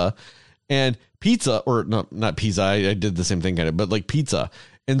Pisa. And pizza, or not pizza, I did the same thing kind of, but pizza.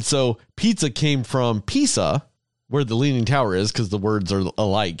 And so pizza came from Pisa, where the Leaning Tower is, because the words are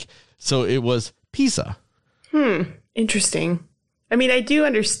alike. So it was Pisa. Interesting. I mean, I do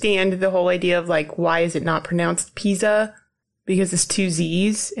understand the whole idea of why is it not pronounced pizza? Because it's two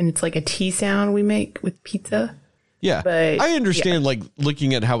Z's and it's like a T sound we make with pizza. Yeah. But I understand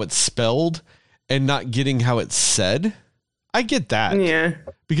looking at how it's spelled and not getting how it's said. I get that. Yeah.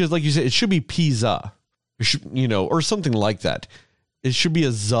 Because like you said, it should be pizza, or something like that. It should be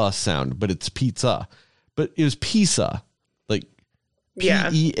a Z sound, but it's pizza. But it was pizza.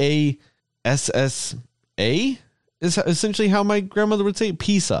 Peassa is essentially how my grandmother would say it,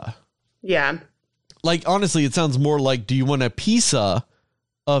 pizza. Yeah. Honestly, it sounds more like, do you want a pizza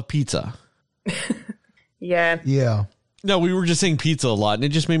of pizza? Yeah. Yeah. No, we were just saying pizza a lot, and it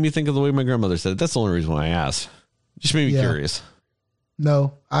just made me think of the way my grandmother said it. That's the only reason why I asked. Just made me curious.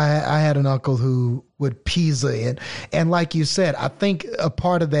 No, I had an uncle who would pizza it. And like you said, I think a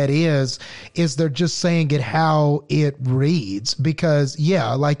part of that is they're just saying it how it reads. Because,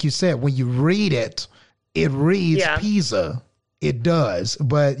 like you said, when you read it, it reads pizza. It does.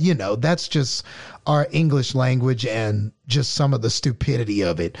 But, that's just our English language and just some of the stupidity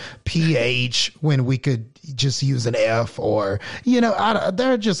of it. PH when we could just use an F, or,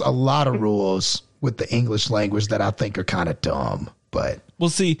 there are just a lot of rules with the English language that I think are kind of dumb. But well,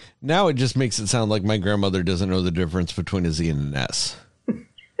 see, now it just makes it sound like my grandmother doesn't know the difference between a Z and an S.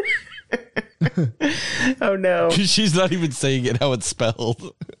 Oh, no. She's not even saying it how it's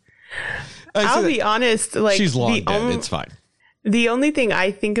spelled. I'll be honest. She's long dead. It's fine. The only thing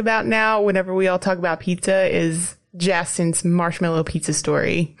I think about now whenever we all talk about pizza is Justin's marshmallow pizza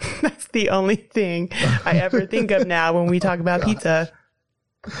story. That's the only thing I ever think of now when we talk about pizza.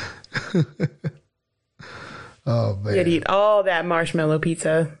 Oh, man. You'd eat all that marshmallow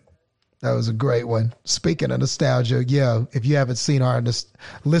pizza. That was a great one. Speaking of nostalgia, yeah, if you haven't seen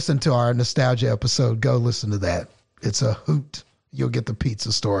listen to our nostalgia episode, go listen to that. It's a hoot. You'll get the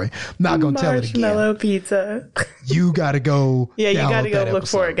pizza story. I'm not going to tell it again. Marshmallow pizza. You got to go. Yeah, you got to go look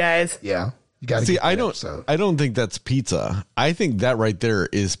episode. for it, guys. Yeah. You got to see. I don't think that's pizza. I think that right there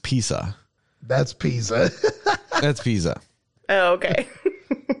is pizza. That's pizza. That's pizza. Oh, okay.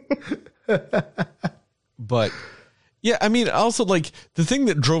 But yeah, I mean, also like the thing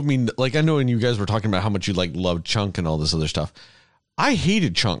that drove me, like I know when you guys were talking about how much you like loved Chunk and all this other stuff, I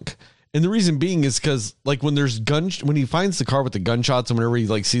hated Chunk. And the reason being is because like when he finds the car with the gunshots and whenever he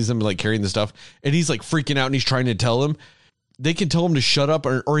like sees them like carrying the stuff and he's like freaking out and he's trying to tell him, they can tell him to shut up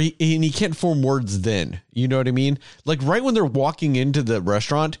and he can't form words then. You know what I mean? Like right when they're walking into the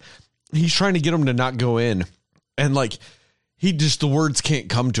restaurant, he's trying to get them to not go in. And like, the words can't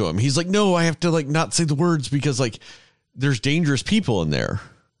come to him. He's like, no, I have to like not say the words because like there's dangerous people in there.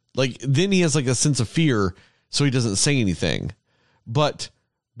 Like then he has like a sense of fear. So he doesn't say anything. But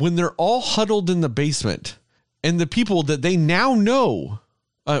when they're all huddled in the basement and the people that they now know,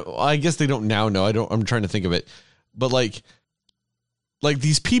 I guess they don't now know. I'm trying to think of it, but like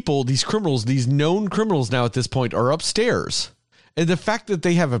these people, these criminals, these known criminals now at this point are upstairs. And the fact that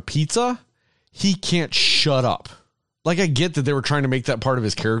they have a pizza, he can't shut up. Like, I get that they were trying to make that part of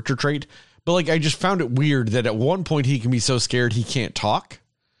his character trait, but like, I just found it weird that at one point he can be so scared he can't talk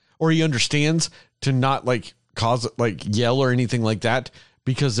or he understands to not like cause like yell or anything like that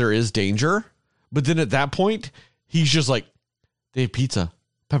because there is danger. But then at that point, he's just like, they have pizza,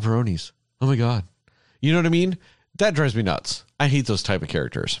 pepperonis. Oh my God. You know what I mean? That drives me nuts. I hate those type of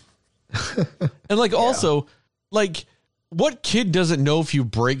characters. And like, also like what kid doesn't know if you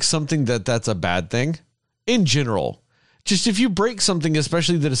break something that's a bad thing in general? Just if you break something,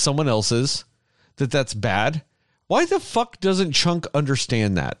 especially that is someone else's, that's bad. Why the fuck doesn't Chunk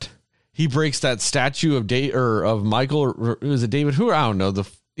understand that? He breaks that statue of Michael, or is it David? Who I don't know.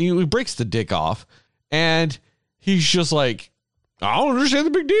 He breaks the dick off, and he's just like, I don't understand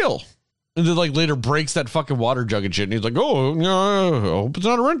the big deal. And then like later breaks that fucking water jug and shit, and he's like, oh, I hope it's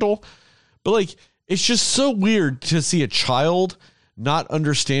not a rental. But like, it's just so weird to see a child not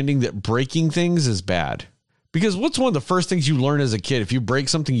understanding that breaking things is bad. Because what's one of the first things you learn as a kid? If you break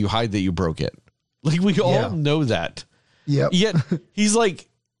something, you hide that you broke it. Like we all know that. Yep. Yet he's like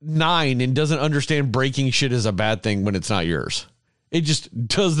 9 and doesn't understand breaking shit is a bad thing when it's not yours. It just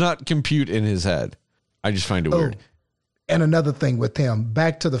does not compute in his head. I just find it weird. And another thing with him,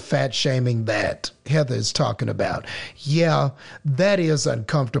 back to the fat shaming that Heather is talking about. Yeah, that is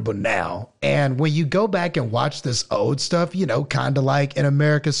uncomfortable now. And when you go back and watch this old stuff, you know, kind of like in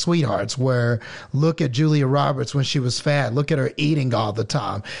America's Sweethearts, where look at Julia Roberts when she was fat, look at her eating all the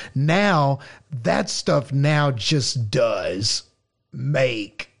time. Now, that stuff now just does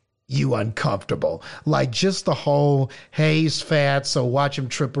make you uncomfortable. Like just the whole, hey, he's fat, so watch him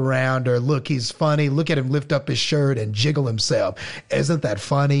trip around, or look, he's funny, look at him lift up his shirt and jiggle himself. Isn't that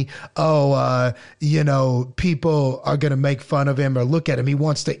funny? Oh, you know, people are going to make fun of him, or look at him, he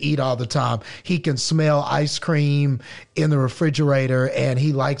wants to eat all the time. He can smell ice cream in the refrigerator and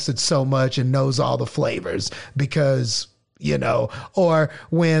he likes it so much and knows all the flavors because, you know, or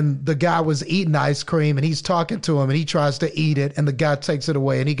when the guy was eating ice cream and he's talking to him and he tries to eat it and the guy takes it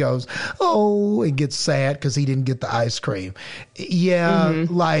away and he goes, oh, and gets sad because he didn't get the ice cream. Yeah.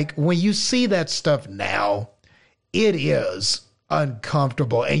 Like when you see that stuff now, it is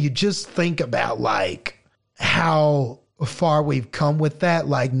uncomfortable. And you just think about like how far we've come with that.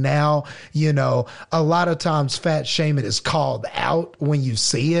 Like now, you know, a lot of times fat shaming is called out when you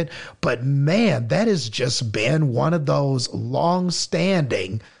see it, but man, that has just been one of those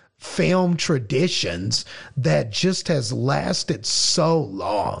long-standing film traditions that just has lasted so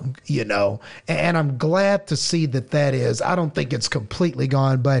long, you know, and I'm glad to see that is, I don't think it's completely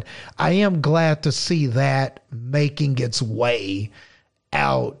gone, but I am glad to see that making its way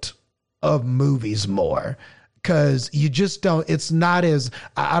out of movies more. Because you just don't, it's not as,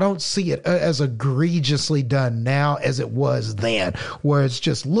 I don't see it as egregiously done now as it was then, where it's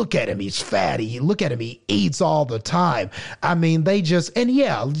just, look at him, he's fatty, look at him, he eats all the time. I mean, they just, and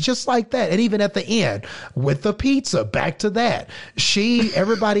yeah, just like that. And even at the end with the pizza, back to that,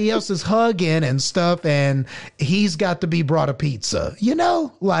 everybody else is hugging and stuff, and he's got to be brought a pizza, you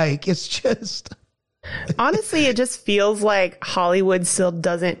know, like it's just. Honestly, it just feels like Hollywood still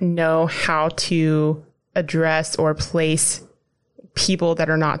doesn't know how to address or place people that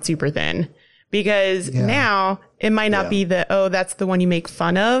are not super thin, because now it might not be that's the one you make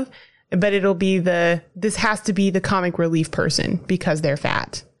fun of. but it'll be this has to be the comic relief person because they're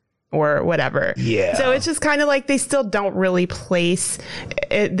fat or whatever. Yeah. So it's just kind of like they still don't really place,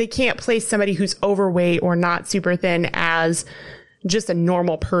 they can't place somebody who's overweight or not super thin as just a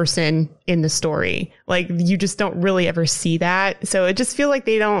normal person in the story. Like you just don't really ever see that. So it just feel like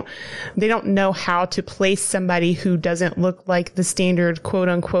they don't know how to place somebody who doesn't look like the standard quote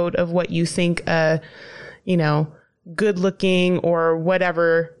unquote of what you think good looking or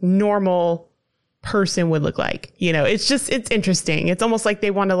whatever normal person would look like. It's interesting. It's almost like they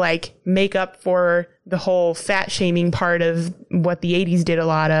want to like make up for the whole fat shaming part of what the 80s did a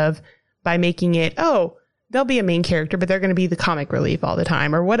lot of by making it, they'll be a main character, but they're going to be the comic relief all the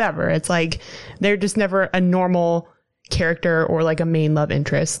time or whatever. It's like they're just never a normal character or like a main love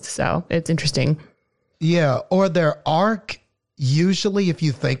interest. So it's interesting. Yeah. Or their arc. Usually, if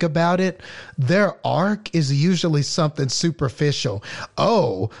you think about it, their arc is usually something superficial.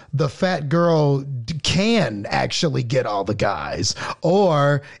 Oh, the fat girl can actually get all the guys.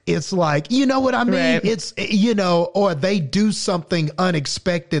 Or it's like, you know what I mean? Right. It's, or they do something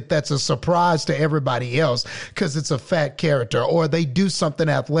unexpected that's a surprise to everybody else because it's a fat character. Or they do something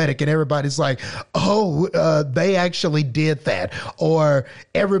athletic and everybody's like, they actually did that. Or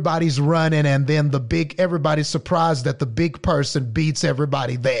everybody's running and then everybody's surprised that the big person beats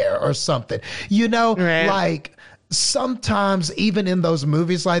everybody there or something, right. Like sometimes even in those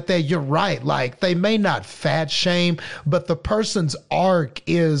movies like that, you're right. Like they may not fat shame, but the person's arc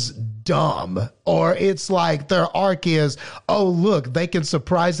is dumb, or it's like their arc is, oh, look, they can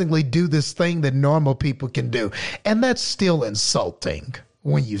surprisingly do this thing that normal people can do. And that's still insulting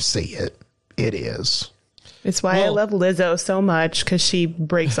when you see it. It is. It's why I love Lizzo so much because she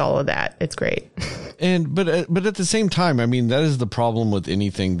breaks all of that. It's great. But at the same time, I mean, that is the problem with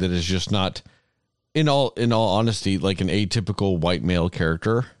anything that is just not, in all honesty, like an atypical white male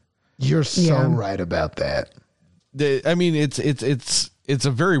character. You're so right about that. I mean, it's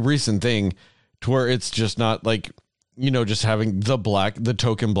a very recent thing to where it's just not like, just having the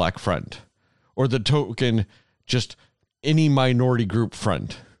token black friend or the token just any minority group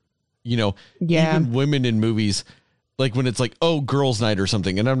friend. Even women in movies, like when it's like, girls' night or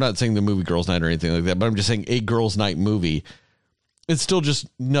something. And I'm not saying the movie Girls' Night or anything like that, but I'm just saying a girls' night movie. It's still just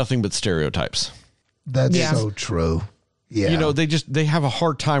nothing but stereotypes. That's so true. Yeah. They have a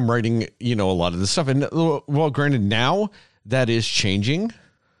hard time writing, a lot of this stuff. And well, granted, now that is changing.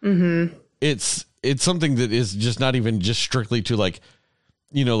 Mm-hmm. It's something that is just not even just strictly to like,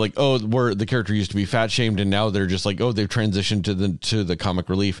 where the character used to be fat shamed and now they're just like, they've transitioned to the comic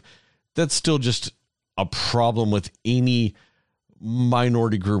relief. That's still just a problem with any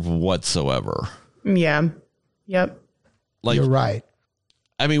minority group whatsoever. Yeah. Yep. Like, you're right.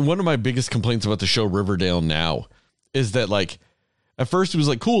 I mean, one of my biggest complaints about the show Riverdale now is that like, at first it was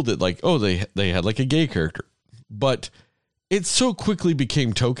like cool that like, they had like a gay character, but it so quickly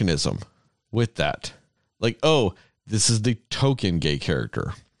became tokenism with that. Like, this is the token gay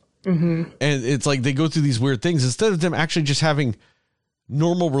character. Mm-hmm. And it's like, they go through these weird things instead of them actually just having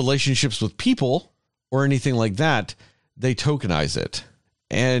normal relationships with people or anything like that. They tokenize it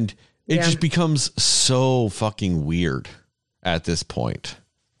and it just becomes so fucking weird at this point.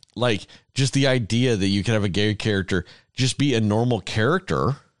 Like just the idea that you can have a gay character just be a normal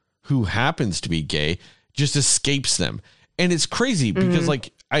character who happens to be gay just escapes them. And it's crazy because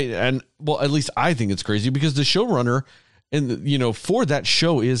at least I think it's crazy because the showrunner and for that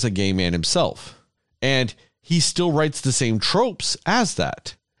show is a gay man himself. And he still writes the same tropes as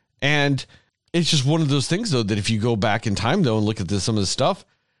that. And it's just one of those things, though, that if you go back in time, though, and look at some of the stuff,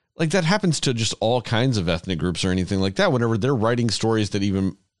 like that happens to just all kinds of ethnic groups or anything like that. Whenever they're writing stories that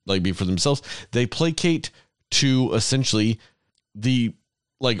even like be for themselves, they placate to essentially the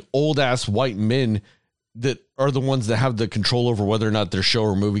like old ass white men that are the ones that have the control over whether or not their show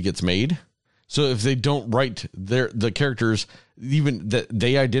or movie gets made. So if they don't write the characters even that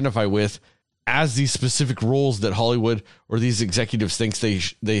they identify with as these specific roles that Hollywood or these executives thinks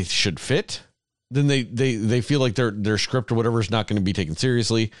they should fit, then they feel like their script or whatever is not going to be taken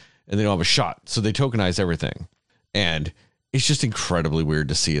seriously and they don't have a shot. So they tokenize everything. And it's just incredibly weird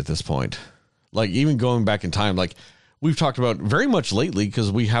to see at this point. Like even going back in time, like we've talked about very much lately,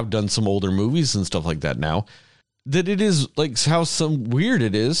 because we have done some older movies and stuff like that now, that it is like how some weird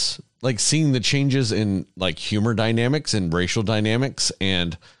it is, like seeing the changes in like humor dynamics and racial dynamics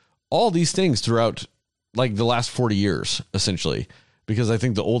and all these things throughout like the last 40 years, essentially, because I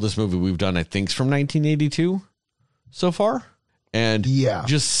think the oldest movie we've done, I think, is from 1982 so far. And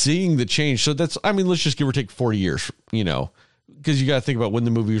just seeing the change. So that's, I mean, let's just give or take 40 years, because you got to think about when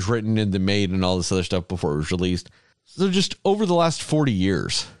the movie was written and then made and all this other stuff before it was released. So just over the last 40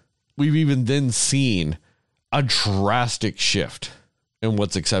 years, we've even then seen a drastic shift in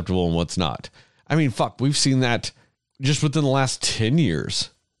what's acceptable and what's not. I mean, fuck, we've seen that just within the last 10 years,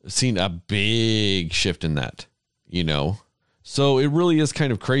 seen a big shift in that, you know? So it really is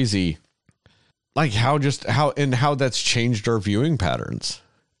kind of crazy, like how that's changed our viewing patterns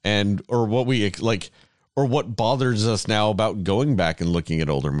or what bothers us now about going back and looking at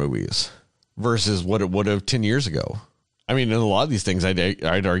older movies versus what it would have 10 years ago. I mean, in a lot of these things,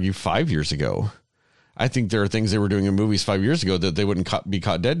 I'd argue 5 years ago. I think there are things they were doing in movies 5 years ago that they wouldn't be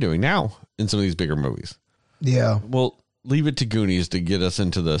caught dead doing now in some of these bigger movies. Yeah. Well, leave it to Goonies to get us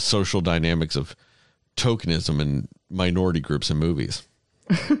into the social dynamics of tokenism and minority groups in movies.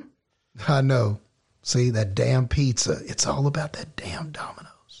 I know. See, that damn pizza. It's all about that damn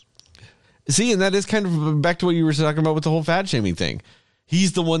Domino's. See, and that is kind of back to what you were talking about with the whole fat shaming thing.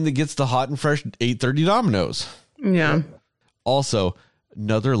 He's the one that gets the hot and fresh 8:30 Domino's. Yeah. Also,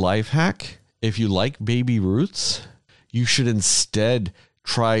 another life hack. If you like Baby Ruths, you should instead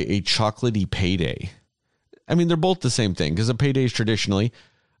try a chocolatey payday. I mean, they're both the same thing because a payday is traditionally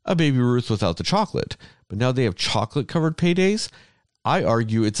a Baby Ruth without the chocolate. But now they have chocolate covered paydays. I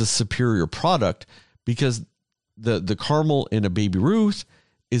argue it's a superior product because the caramel in a Baby Ruth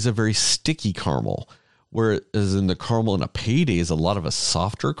is a very sticky caramel, whereas in the caramel in a payday is a lot of a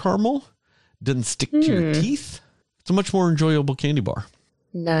softer caramel. Doesn't stick to your teeth. It's a much more enjoyable candy bar.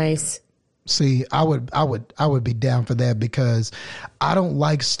 Nice. See, I would be down for that because I don't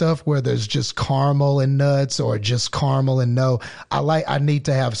like stuff where there's just caramel and nuts or just caramel and I need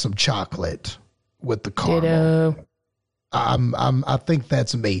to have some chocolate with the caramel. Ditto. I think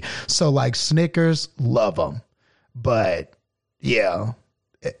that's me. So like Snickers, love them, but yeah,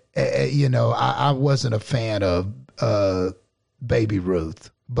 I wasn't a fan of Baby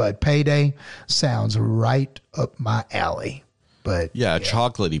Ruth, but Payday sounds right up my alley. But yeah,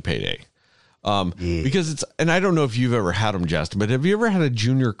 chocolatey payday. Because it's, and I don't know if you've ever had them, Justin, but have you ever had a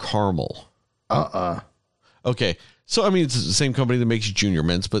Junior Caramel? Okay. So, I mean, it's the same company that makes Junior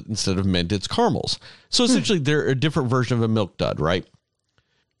Mints, but instead of mint, it's caramels. So essentially they're a different version of a Milk Dud, right?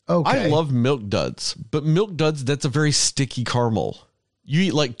 Okay. I love Milk Duds, but Milk Duds, that's a very sticky caramel. You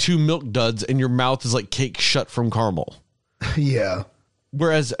eat like 2 Milk Duds and your mouth is like cake shut from caramel. Yeah.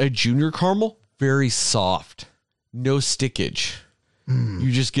 Whereas a Junior Caramel, very soft, no stickage.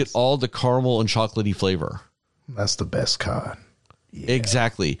 You just get all the caramel and chocolatey flavor. That's the best kind. Yeah.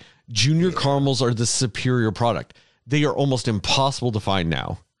 Exactly. Junior caramels are the superior product. They are almost impossible to find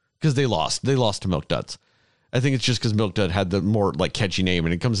now because they lost. They lost to Milk Duds. I think it's just because Milk Dud had the more like catchy name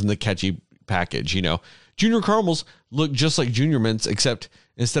and it comes in the catchy package, you know. Junior caramels look just like Junior Mints, except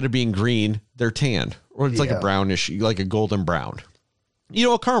instead of being green, they're tan. Or it's like a brownish, like a golden brown. You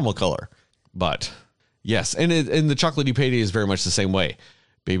know, a caramel color. But yes, and the chocolatey payday is very much the same way.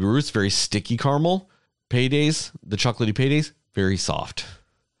 Baby Ruth's very sticky caramel. Paydays, the chocolatey paydays, very soft.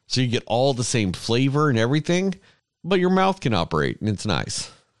 So you get all the same flavor and everything, but your mouth can operate and it's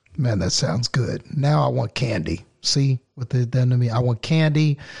nice. Man, that sounds good. Now I want candy. See what they've done to me? I want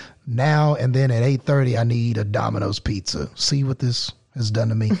candy now, and then at 8:30 I need a Domino's pizza. See what this has done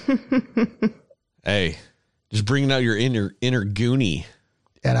to me? Hey, just bringing out your inner Goonie.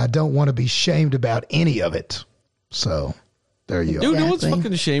 And I don't want to be shamed about any of it. So there you Dude, are. no one's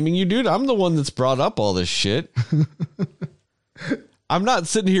fucking shaming you, dude. I'm the one that's brought up all this shit. I'm not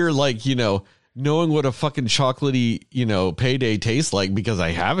sitting here like, you know, knowing what a fucking chocolatey, you know, payday tastes like because I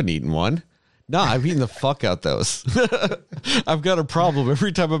haven't eaten one. No, I've eaten the fuck out those. I've got a problem.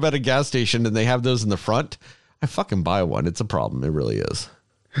 Every time I'm at a gas station and they have those in the front, I fucking buy one. It's a problem. It really is.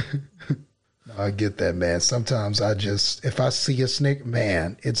 I get that, man. Sometimes if I see a Snick,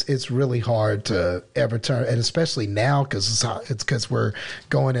 man, it's really hard to ever turn, and especially now because it's because we're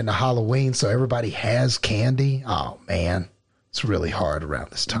going into Halloween, so everybody has candy. Oh man, it's really hard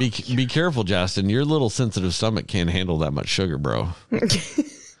around this time. Be careful, Justin. Your little sensitive stomach can't handle that much sugar, bro.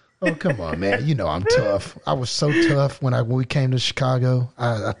 Oh come on, man. You know I'm tough. I was so tough when we came to Chicago.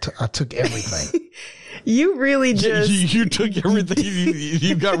 I took everything. You really just... You took everything.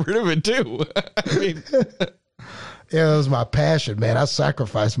 You got rid of it, too. I mean... Yeah, it was my passion, man. I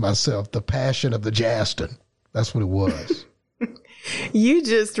sacrificed myself. The passion of the Justin. That's what it was. You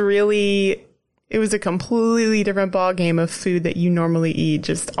just really... It was a completely different ball game of food that you normally eat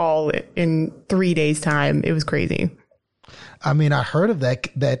just all in 3 days' time. It was crazy. I mean, I heard of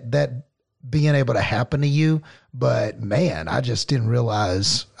that being able to happen to you, but man, I just didn't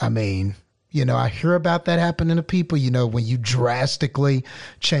realize, I mean... You know, I hear about that happening to people, you know, when you drastically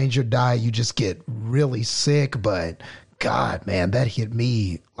change your diet, you just get really sick. But God, man, that hit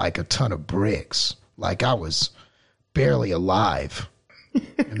me like a ton of bricks. Like I was barely alive.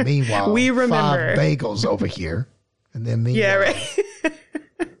 And meanwhile, We remember. 5 bagels over here. And then meanwhile, Yeah, right.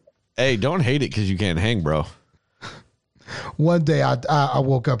 Hey, don't hate it because you can't hang, bro. one day I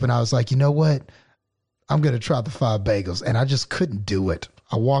woke up and I was like, you know what? I'm going to try the 5 bagels. And I just couldn't do it.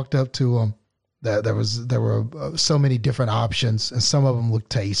 I walked up to them. There were so many different options, and some of them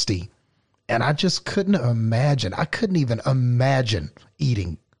looked tasty. And I just couldn't imagine. I couldn't even imagine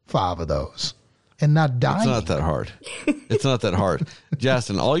eating 5 of those and not dying. It's not that hard. It's not that hard.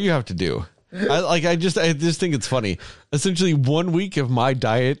 Justin, all you have to do, I just think it's funny. Essentially, 1 week of my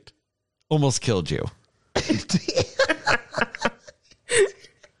diet almost killed you.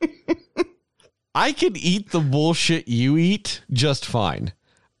 I can eat the bullshit you eat just fine.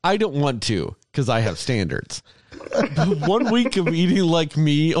 I don't want to because I have standards. But 1 week of eating like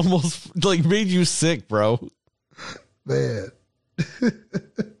me almost like made you sick, bro. Man.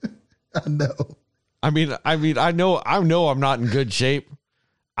 I know. I mean, I know I'm not in good shape.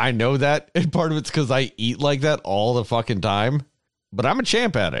 I know that. And part of it's because I eat like that all the fucking time. But I'm a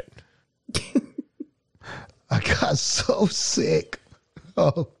champ at it. I got so sick.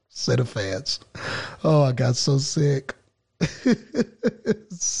 Oh, Cinefans. Oh, I got so sick.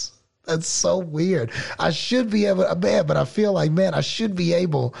 That's so weird. I should be able to, man, but I feel like, man, I should be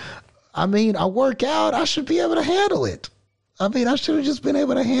able. I mean, I work out. I should be able to handle it. I mean, I should have just been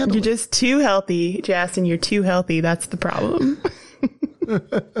able to handle You're it. just too healthy, Justin. You're too healthy. That's the problem.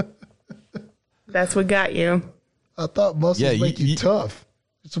 That's what got you. I thought muscles make you tough.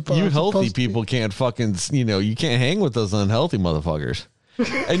 You healthy people can't fucking, you can't hang with those unhealthy motherfuckers.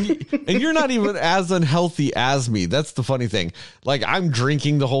 And you're not even as unhealthy as me. That's the funny thing. Like, I'm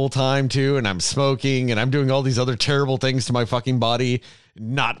drinking the whole time too, and I'm smoking, and I'm doing all these other terrible things to my fucking body,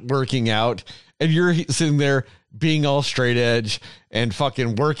 not working out. And you're sitting there being all straight edge and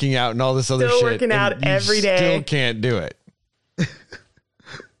fucking working out and all this other Still shit. working out every day. Still can't do it.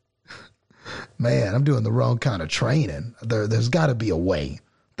 Man, I'm doing the wrong kind of training. There's got to be a way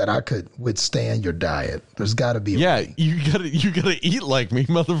that I could withstand your diet. There's got to be a way. You gotta eat like me,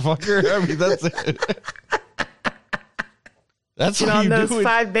 motherfucker. I mean, that's it. That's Get what on you those do.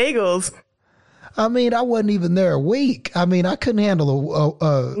 5 bagels. I mean, I wasn't even there a week. I mean, I couldn't handle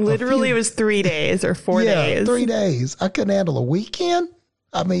Literally, it was 3 days or 4 days. 3 days. I couldn't handle a weekend.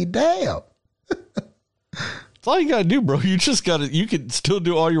 I mean, damn. That's all you gotta do, bro. You can still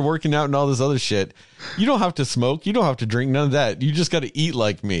do all your working out and all this other shit. You don't have to smoke. You don't have to drink, none of that. You just gotta eat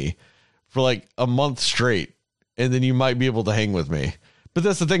like me for like a month straight, and then you might be able to hang with me. But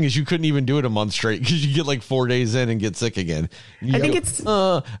that's the thing, is you couldn't even do it a month straight because you get like 4 days in and get sick again.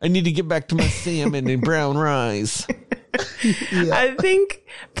 I need to get back to my salmon and brown rice. Yeah. I think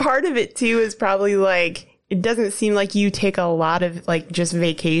part of it too is probably like, it doesn't seem like you take a lot of like just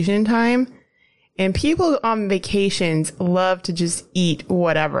vacation time. And people on vacations love to just eat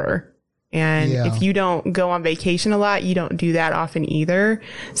whatever. And if you don't go on vacation a lot, you don't do that often either.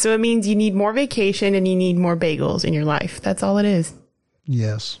 So it means you need more vacation and you need more bagels in your life. That's all it is.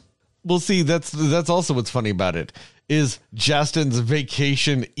 Yes. Well, see, that's also what's funny about it is Justin's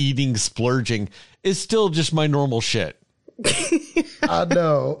vacation eating splurging is still just my normal shit. I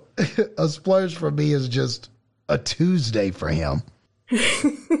know. A splurge for me is just a Tuesday for him.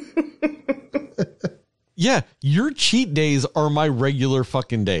 Yeah, your cheat days are my regular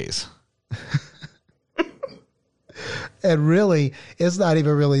fucking days. And really, it's not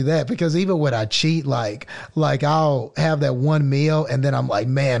even really that, because even when I cheat, like I'll have that one meal and then I'm like,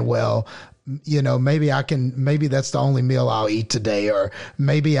 man, well, maybe that's the only meal I'll eat today. Or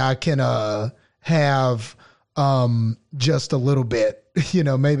maybe I can have just a little bit,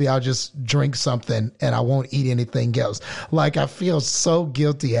 maybe I'll just drink something and I won't eat anything else. Like, I feel so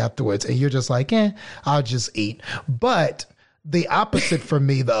guilty afterwards, and you're just like, I'll just eat. But the opposite for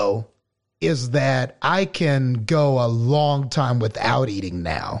me, though, is that I can go a long time without eating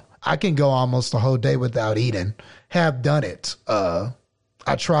now. I can go almost a whole day without eating. Have done it. I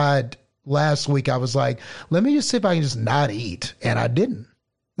tried last week. I was like, let me just see if I can just not eat. And I didn't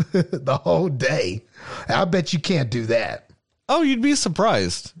the whole day. I bet you can't do that. Oh, you'd be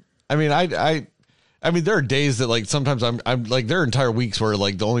surprised. I mean, I mean, there are days that like sometimes I'm like, there are entire weeks where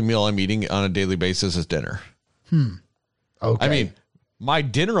like the only meal I'm eating on a daily basis is dinner. Okay. I mean, my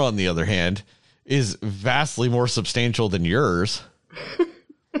dinner, on the other hand, is vastly more substantial than yours.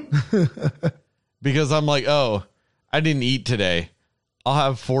 Because I'm like, oh, I didn't eat today. I'll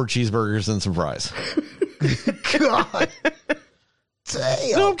have 4 cheeseburgers and some fries. God.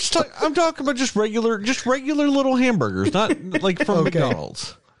 Damn. No, I'm talking about just regular little hamburgers, not like from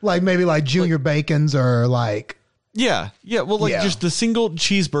McDonald's. Like maybe like Junior Bacons or like Yeah. Well, like Yeah. just the single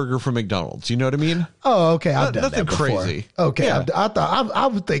cheeseburger from McDonald's. You know what I mean? Oh, okay. I've done Nothing that before. crazy. Okay, Yeah.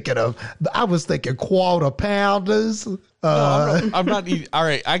 I was thinking quarter pounders. I'm not eating. All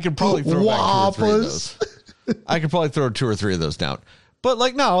right, I could probably throw back 2 or 3 of Whoppers. those. I could probably throw 2 or 3 of those down. But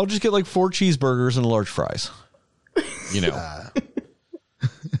like, no, I'll just get like 4 cheeseburgers and large fries. You know.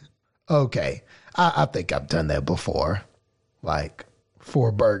 Okay, I think I've done that before. Like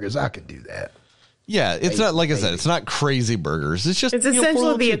 4 burgers, I could do that. Yeah, it's not like I said. It's not crazy burgers. It's just It's you know, 4 essentially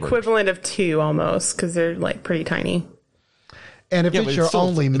little the cheeseburgers. equivalent of 2 almost because they're like pretty tiny. And if Yeah, it's but your still,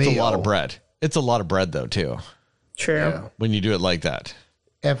 only meal, it's a lot of bread. It's a lot of bread though too. True. Yeah. When you do it like that.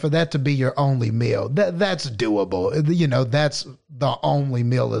 And for that to be your only meal, that's doable. You know, that's the only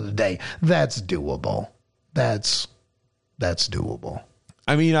meal of the day. That's doable. That's doable.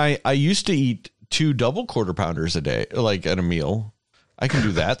 I mean, I used to eat 2 double quarter pounders a day, like at a meal. I can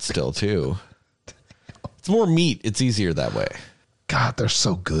do that still too. It's more meat. It's easier that way. God, they're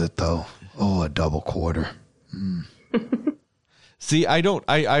so good though. Oh, a double quarter. See, I don't.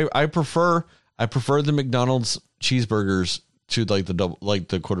 I prefer the McDonald's cheeseburgers to like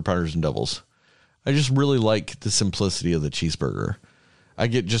the quarter pounders and doubles. I just really like the simplicity of the cheeseburger. I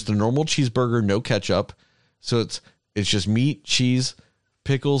get just a normal cheeseburger, no ketchup. So it's just meat, cheese,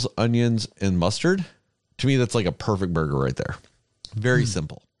 pickles, onions, and mustard. To me, that's like a perfect burger right there. Very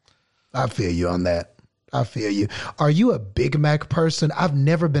simple. I feel you on that. I feel you. Are you a Big Mac person? I've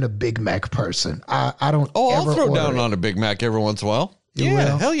never been a Big Mac person. I don't. Oh, I'll ever throw order down it. on a Big Mac every once in a while. You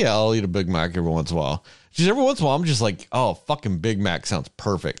Yeah, will? hell yeah, I'll eat a Big Mac every once in a while. Just every once in a while, I'm just like, oh, fucking Big Mac sounds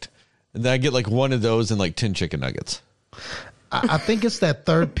perfect. And then I get like one of those and like 10 chicken nuggets. I think it's that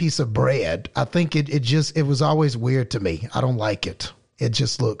third piece of bread. I think it was always weird to me. I don't like it. It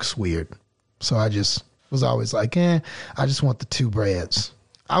just looks weird. So I just was always like, I just want the 2 breads.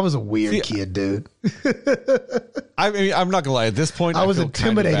 I was a weird kid, dude. I mean, I'm not gonna lie. At this point, I was feel kinda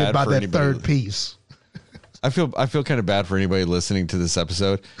intimidated bad by for that anybody- third piece. I feel kind of bad for anybody listening to this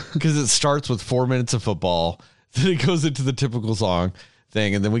episode because it starts with 4 minutes of football, then it goes into the typical song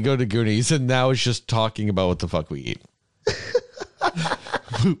thing, and then we go to Goonies, and now it's just talking about what the fuck we eat.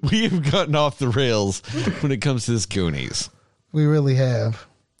 We have gotten off the rails when it comes to this Goonies. We really have.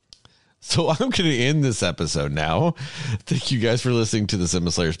 So I'm going to end this episode now. Thank you guys for listening to the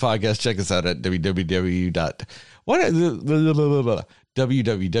Cinema Slayers podcast. Check us out at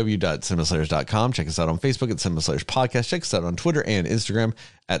www.cinemaslayers.com. Check us out on Facebook at Cinema Slayers Podcast. Check us out on Twitter and Instagram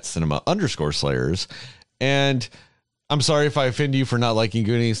at cinema_slayers. And I'm sorry if I offend you for not liking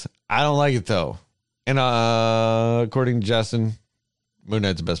Goonies. I don't like it though. And according to Justin, Moon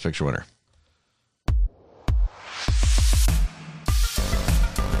Knight's the best picture winner.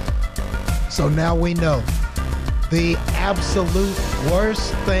 So now we know the absolute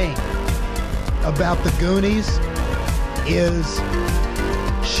worst thing about the Goonies is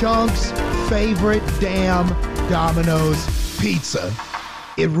Chunk's favorite damn Domino's pizza.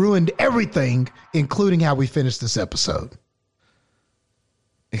 It ruined everything, including how we finished this episode.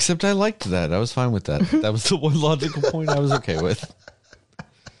 Except I liked that. I was fine with that. That was the one logical point I was okay with.